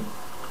and then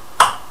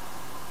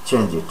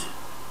change it.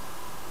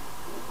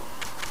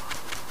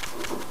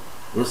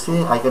 You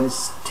see, I can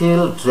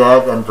still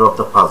drag and drop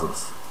the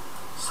puzzles.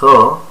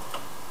 So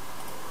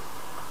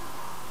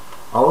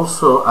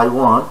also I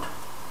want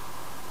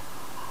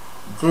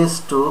this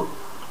to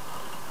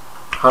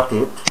cut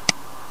it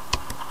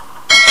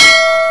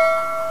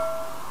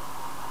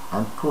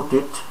and put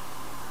it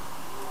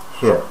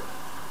here.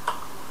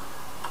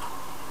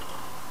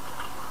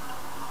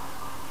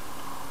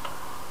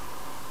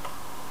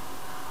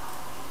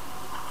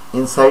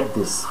 Inside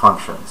this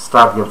function,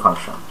 start game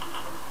function.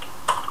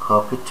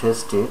 Copy,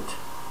 paste it.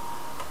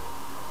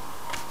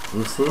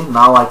 You see,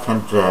 now I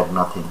can drag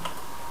nothing.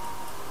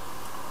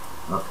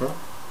 Okay,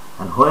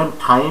 and when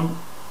time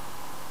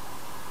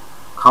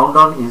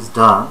countdown is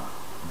done,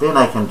 then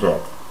I can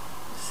drag.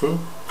 See,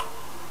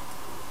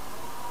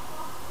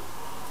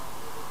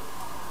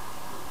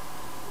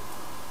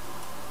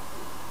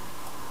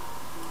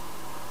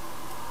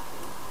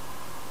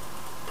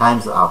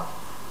 time's up.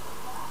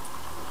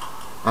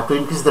 I have to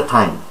increase the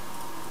time.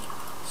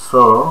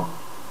 So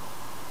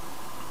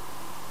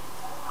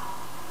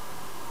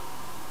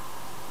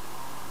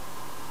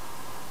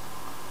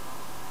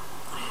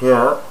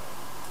here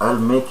I'll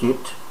make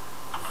it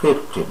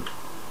 15.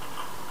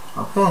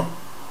 Okay,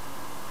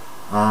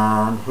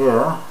 and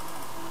here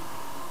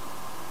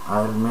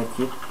I'll make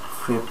it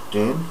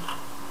 15,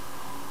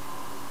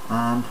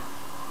 and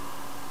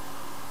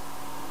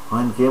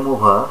when game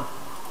over,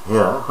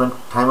 here when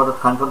time out of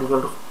countdown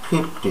equal to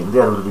 15,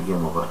 there will be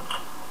game over.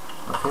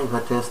 Okay, if I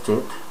test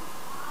it,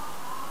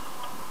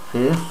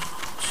 see,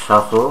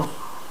 shuffle,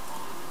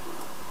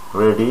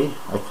 ready,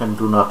 I can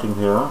do nothing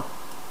here.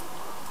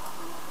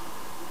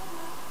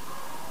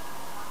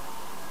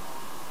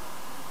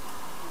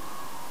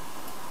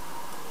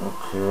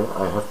 Okay,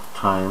 I have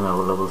time,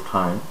 available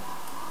time.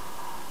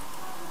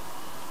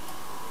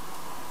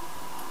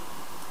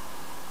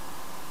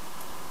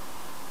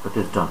 It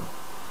is done.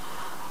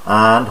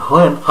 And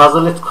when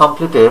puzzle is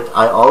completed,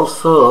 I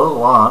also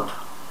want,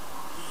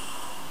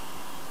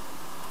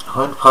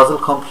 when puzzle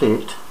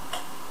complete,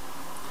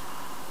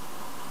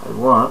 I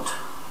want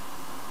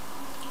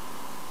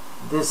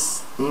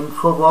this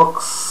info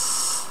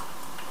box.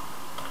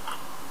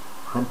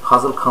 When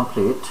puzzle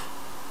complete,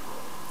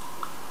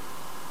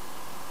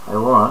 I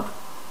want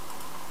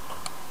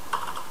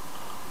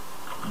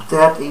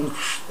that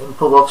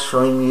info box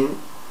showing me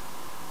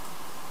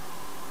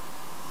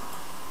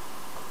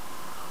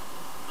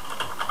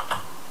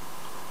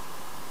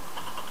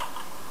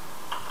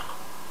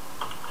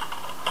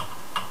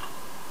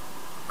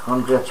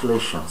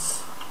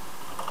congratulations.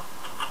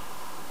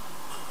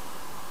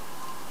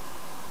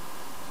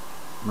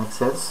 Make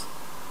sense?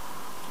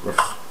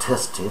 Let's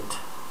test it.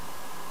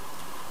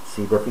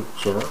 See the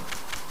picture.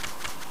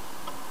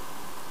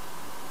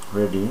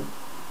 Ready.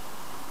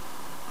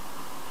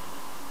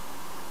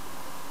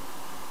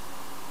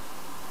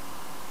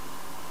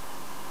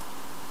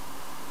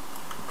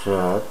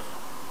 Drag.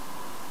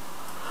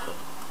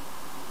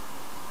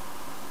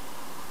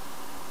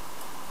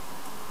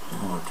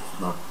 No, it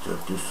is not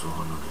this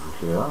one over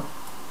here.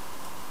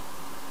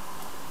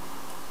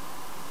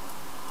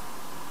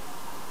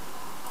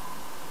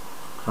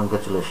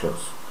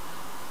 Congratulations.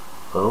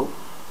 Oh,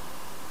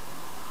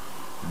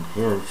 and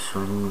here it's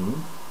showing me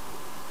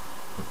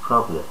a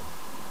problem.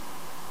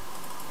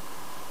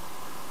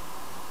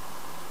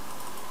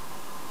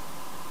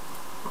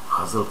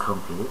 Puzzle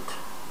complete,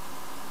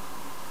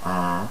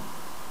 and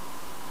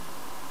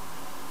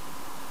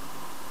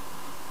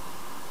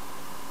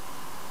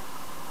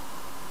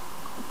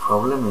the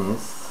problem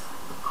is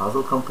the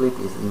puzzle complete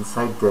is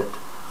inside that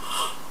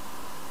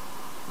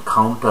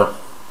counter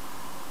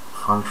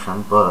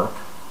function, but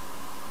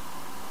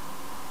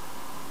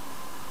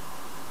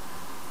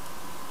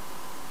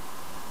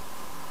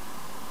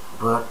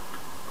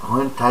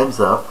when time's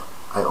up,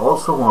 I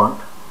also want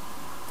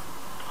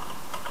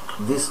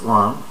this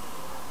one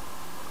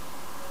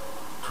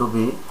to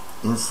be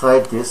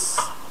inside this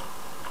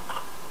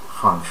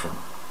function.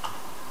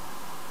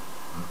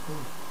 Okay.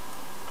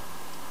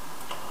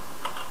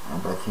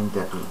 And I think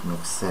that will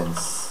make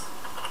sense.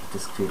 It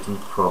is creating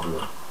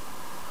problem.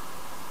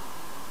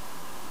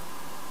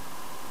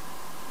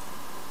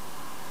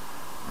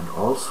 And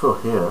also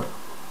here,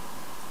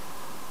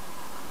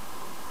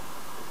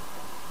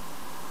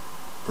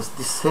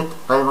 this set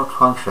timeout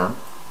function,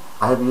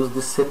 I have used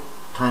this set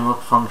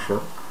timeout function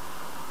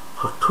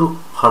for two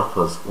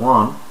purposes.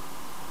 One,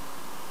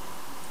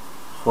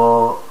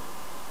 for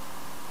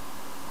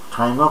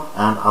timeout,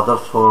 and other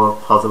for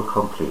puzzle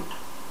complete.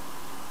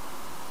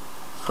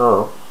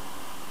 So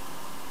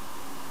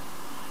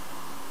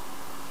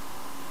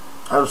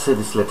I will say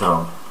this later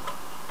on.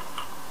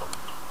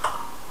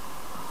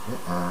 Okay,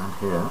 and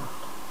here,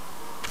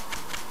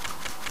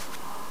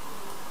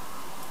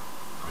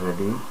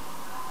 ready.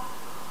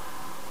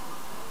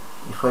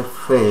 If I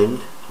failed,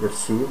 let's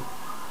see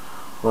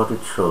what it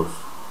shows.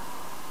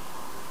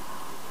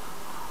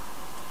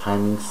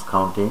 Timings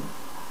counting.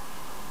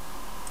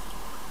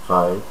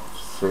 5,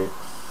 6,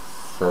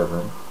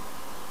 7,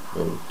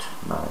 8,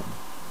 9,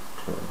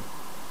 10.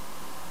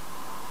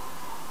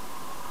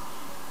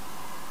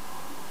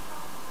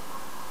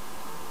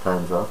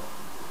 Time's up.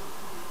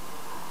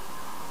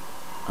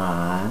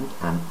 And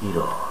an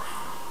error.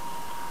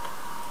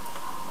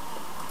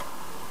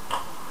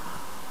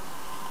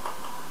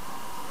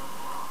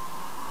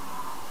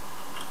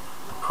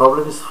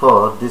 problem is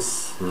for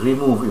this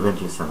remove event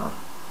listener.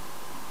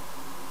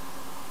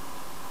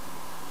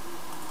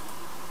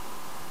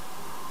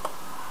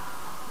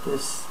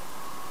 This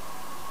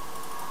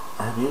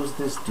I have used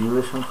this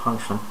duration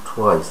function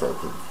twice, I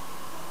think.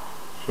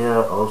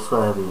 Here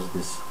also I have used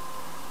this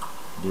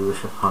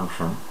duration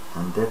function,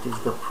 and that is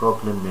the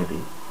problem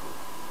maybe.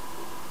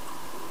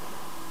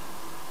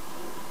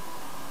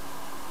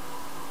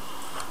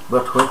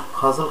 But when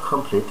puzzle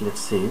complete,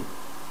 let's see.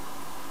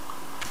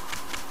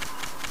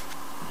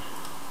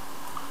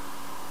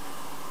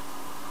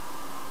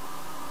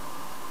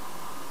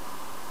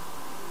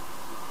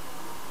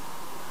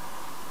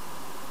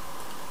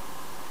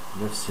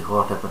 Let's see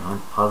what happens when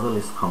puzzle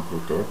is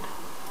completed.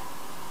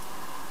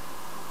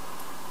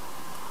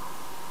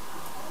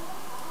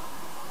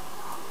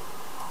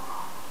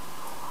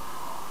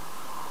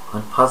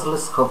 When puzzle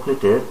is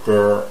completed,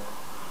 the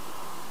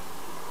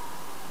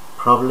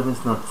problem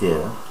is not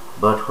there,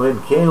 but when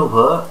game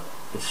over,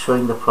 it's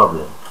showing the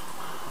problem.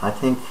 I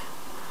think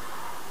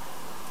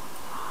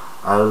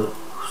I'll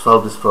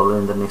solve this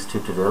problem in the next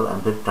tutorial. I'm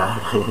a bit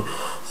tired.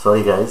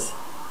 Sorry guys.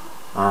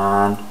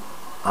 And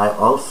I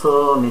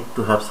also need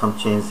to have some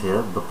change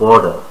here. The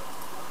border.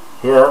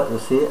 Here you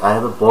see I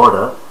have a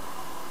border,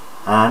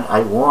 and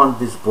I want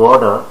this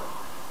border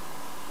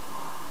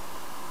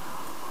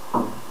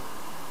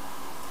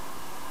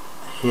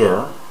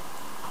here,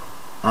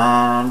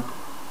 and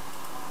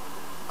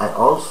I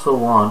also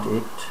want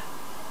it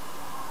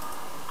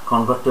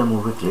convert to a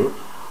movie clip.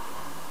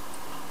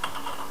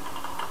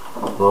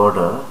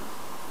 Border.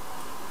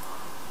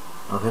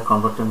 Okay,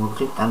 convert to a movie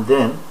clip, and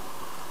then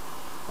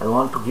I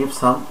want to give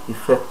some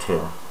effect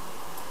here.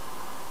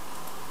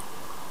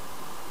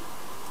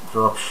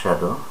 Drop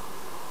shadow,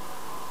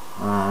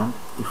 and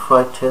if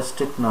I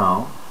test it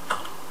now,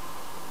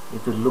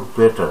 it will look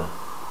better.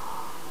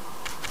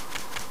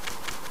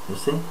 You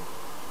see,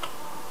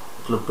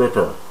 it look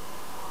better.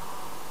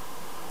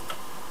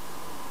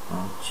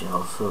 And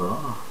also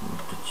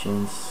need to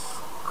change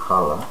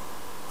color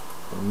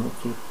and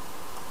make it,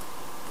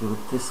 give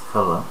it this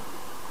color,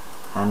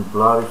 and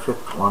blur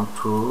effect 1,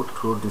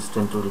 2,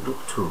 distant will be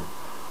 2.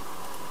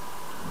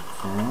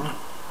 Okay.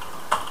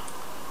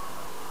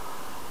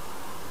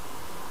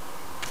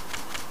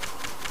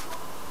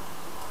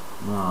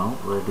 Now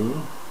ready.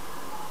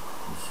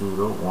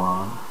 0,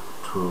 1,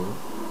 2,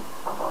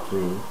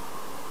 3,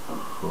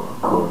 4,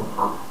 go.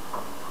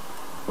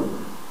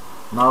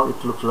 Now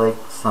it looks like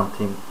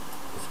something.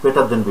 It's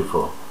better than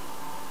before.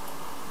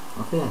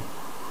 Okay.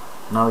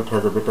 Now it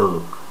has a better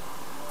look.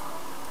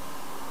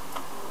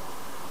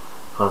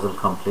 Puzzle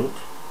complete.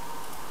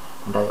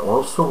 And I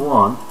also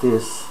want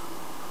this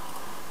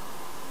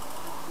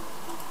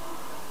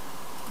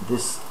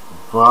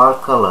bar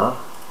color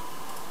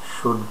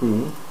should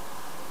be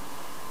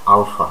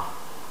alpha.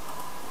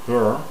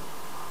 Here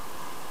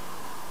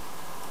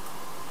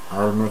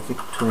I will make it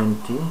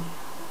 20,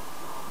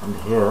 and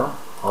here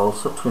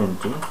also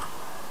 20,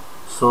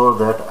 so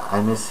that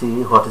I may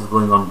see what is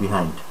going on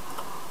behind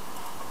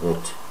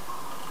it.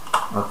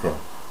 Okay,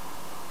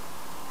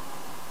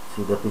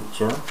 see the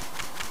picture.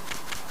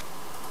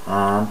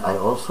 And I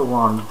also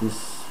want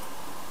this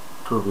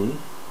to be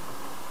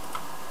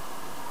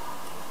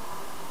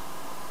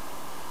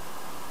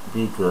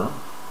bigger.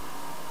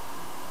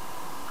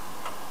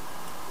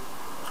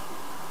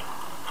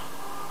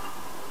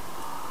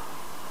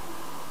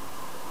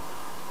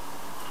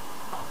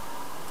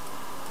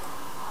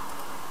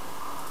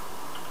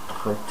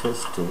 If I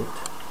test it,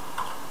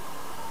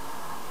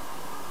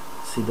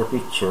 see the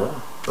picture,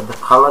 but the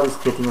color is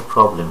getting a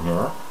problem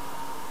here,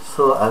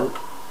 so I'll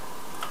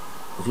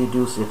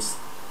reduce its,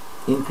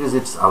 increase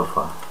its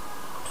alpha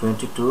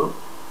 22,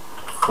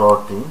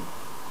 40,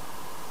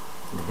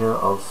 and here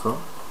also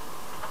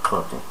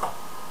 40.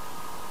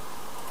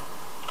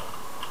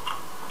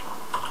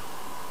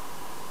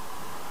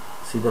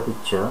 See the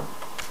picture.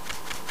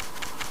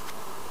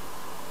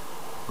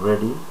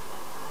 Ready.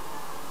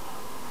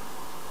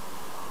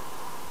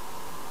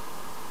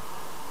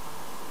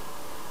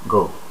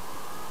 Go.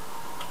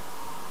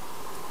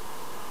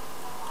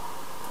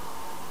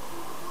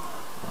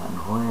 And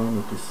when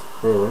it is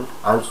failed,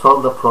 I'll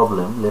solve the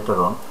problem later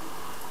on.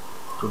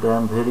 Today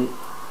I'm very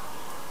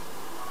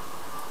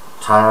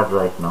tired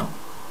right now.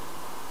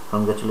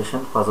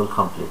 Congratulations, puzzle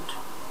complete.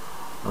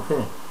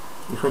 Okay,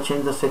 if I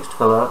change the text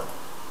color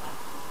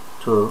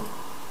to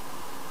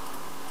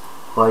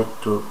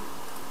white to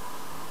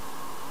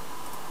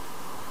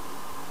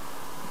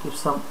give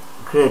some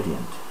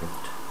gradient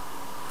effect,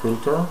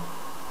 filter,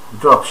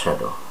 drop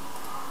shadow.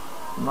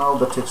 Now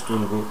the text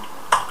will be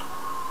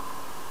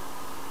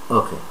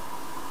okay.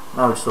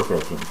 Now it's okay, I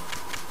think.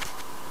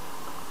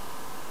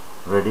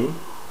 Ready.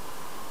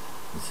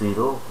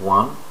 0,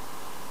 1,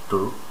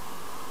 2,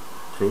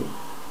 3,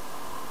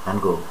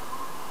 and go.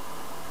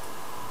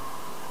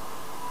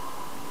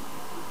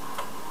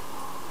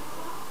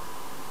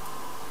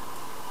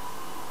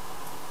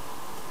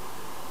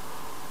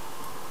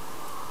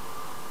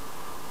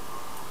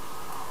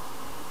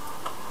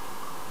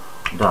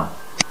 Done.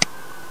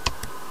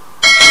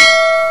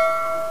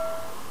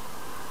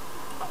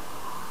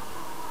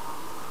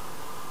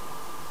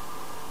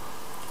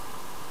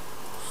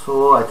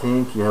 So I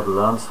think you have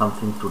learned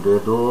something today,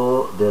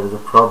 though there is a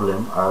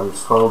problem. I will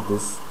solve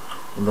this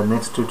in the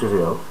next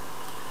tutorial.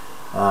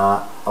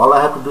 All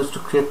I have to do is to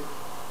create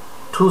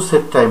two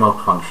set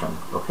timeout function,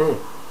 okay?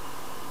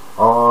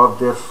 Or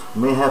there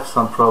may have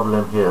some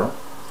problem here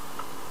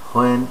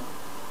when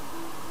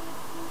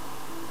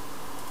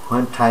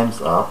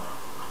time's up.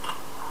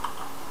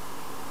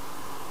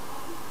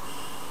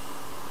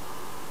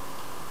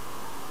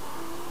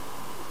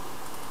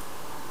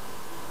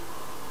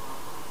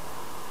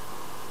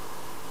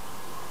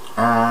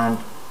 And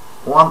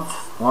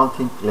one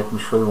thing, let me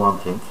show you one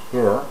thing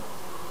here.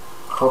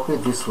 Copy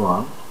this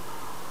one,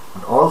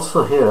 and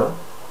also here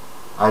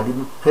I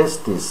didn't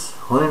paste this.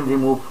 When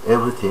remove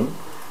everything,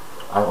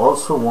 I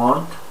also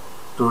want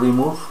to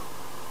remove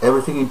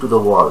everything into the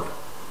world,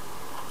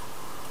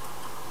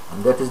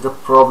 and that is the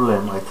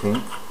problem, I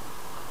think.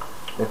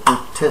 Let me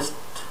test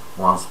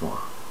once more.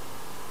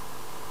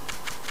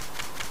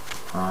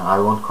 I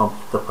won't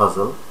complete the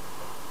puzzle.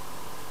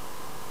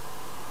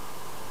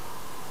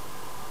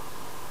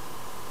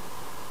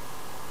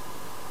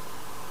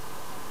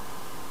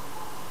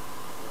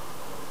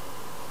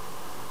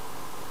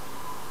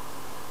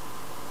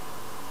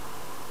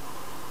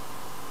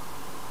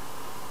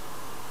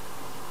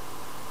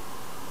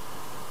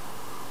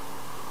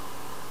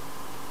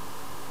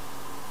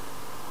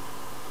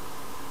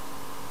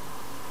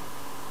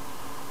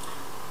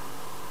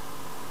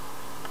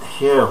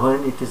 Here,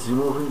 when it is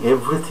removing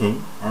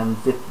everything, and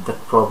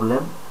that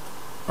problem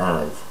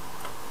arises.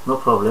 No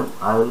problem,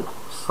 I will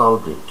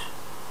solve it.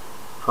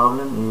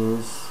 Problem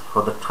is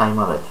for the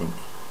timer, I think.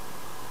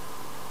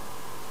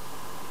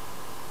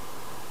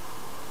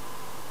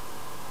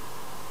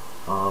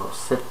 Or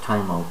set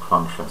timeout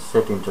function,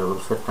 set interval,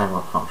 set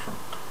timeout function.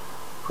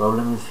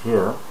 Problem is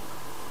here.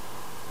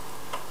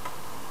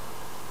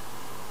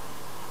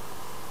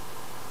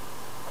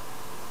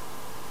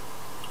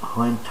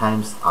 When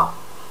time's up.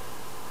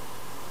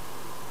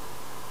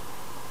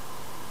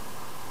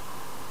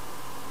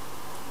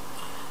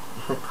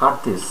 If I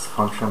cut this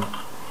function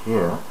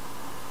here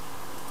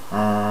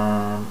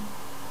and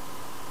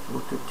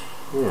put it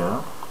here,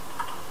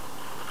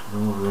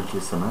 remove event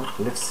listener,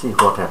 let's see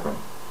what happened.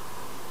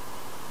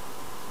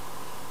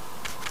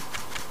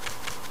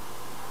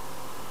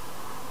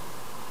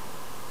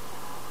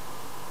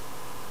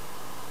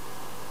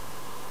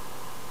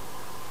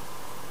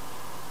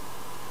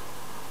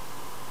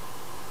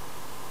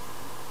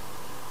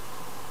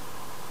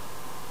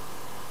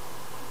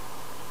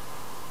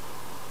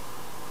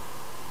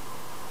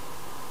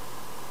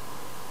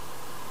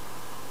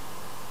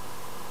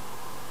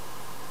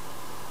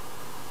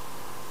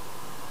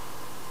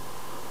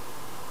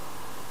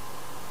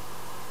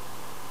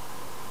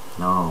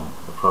 No,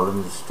 the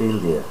problem is still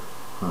there.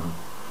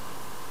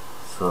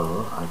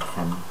 So I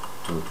can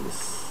do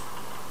this.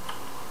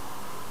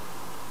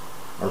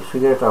 I'll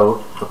figure it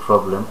out, the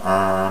problem,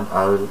 and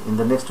I will in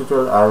the next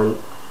tutorial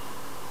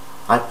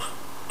I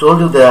told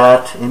you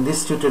that in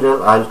this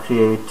tutorial I'll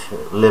create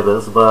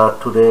labels,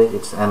 but today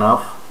it's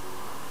enough.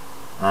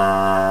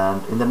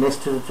 And in the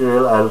next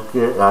tutorial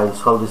I'll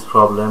solve this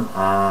problem,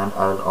 and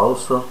I'll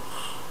also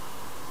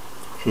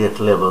create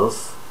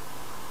labels.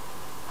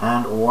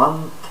 And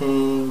one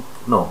thing,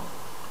 no,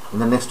 in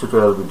the next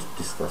tutorial we'll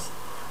discuss.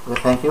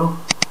 Okay, thank you.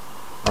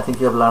 I think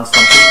you have learned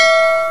something.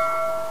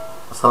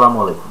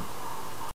 Assalamu alaikum.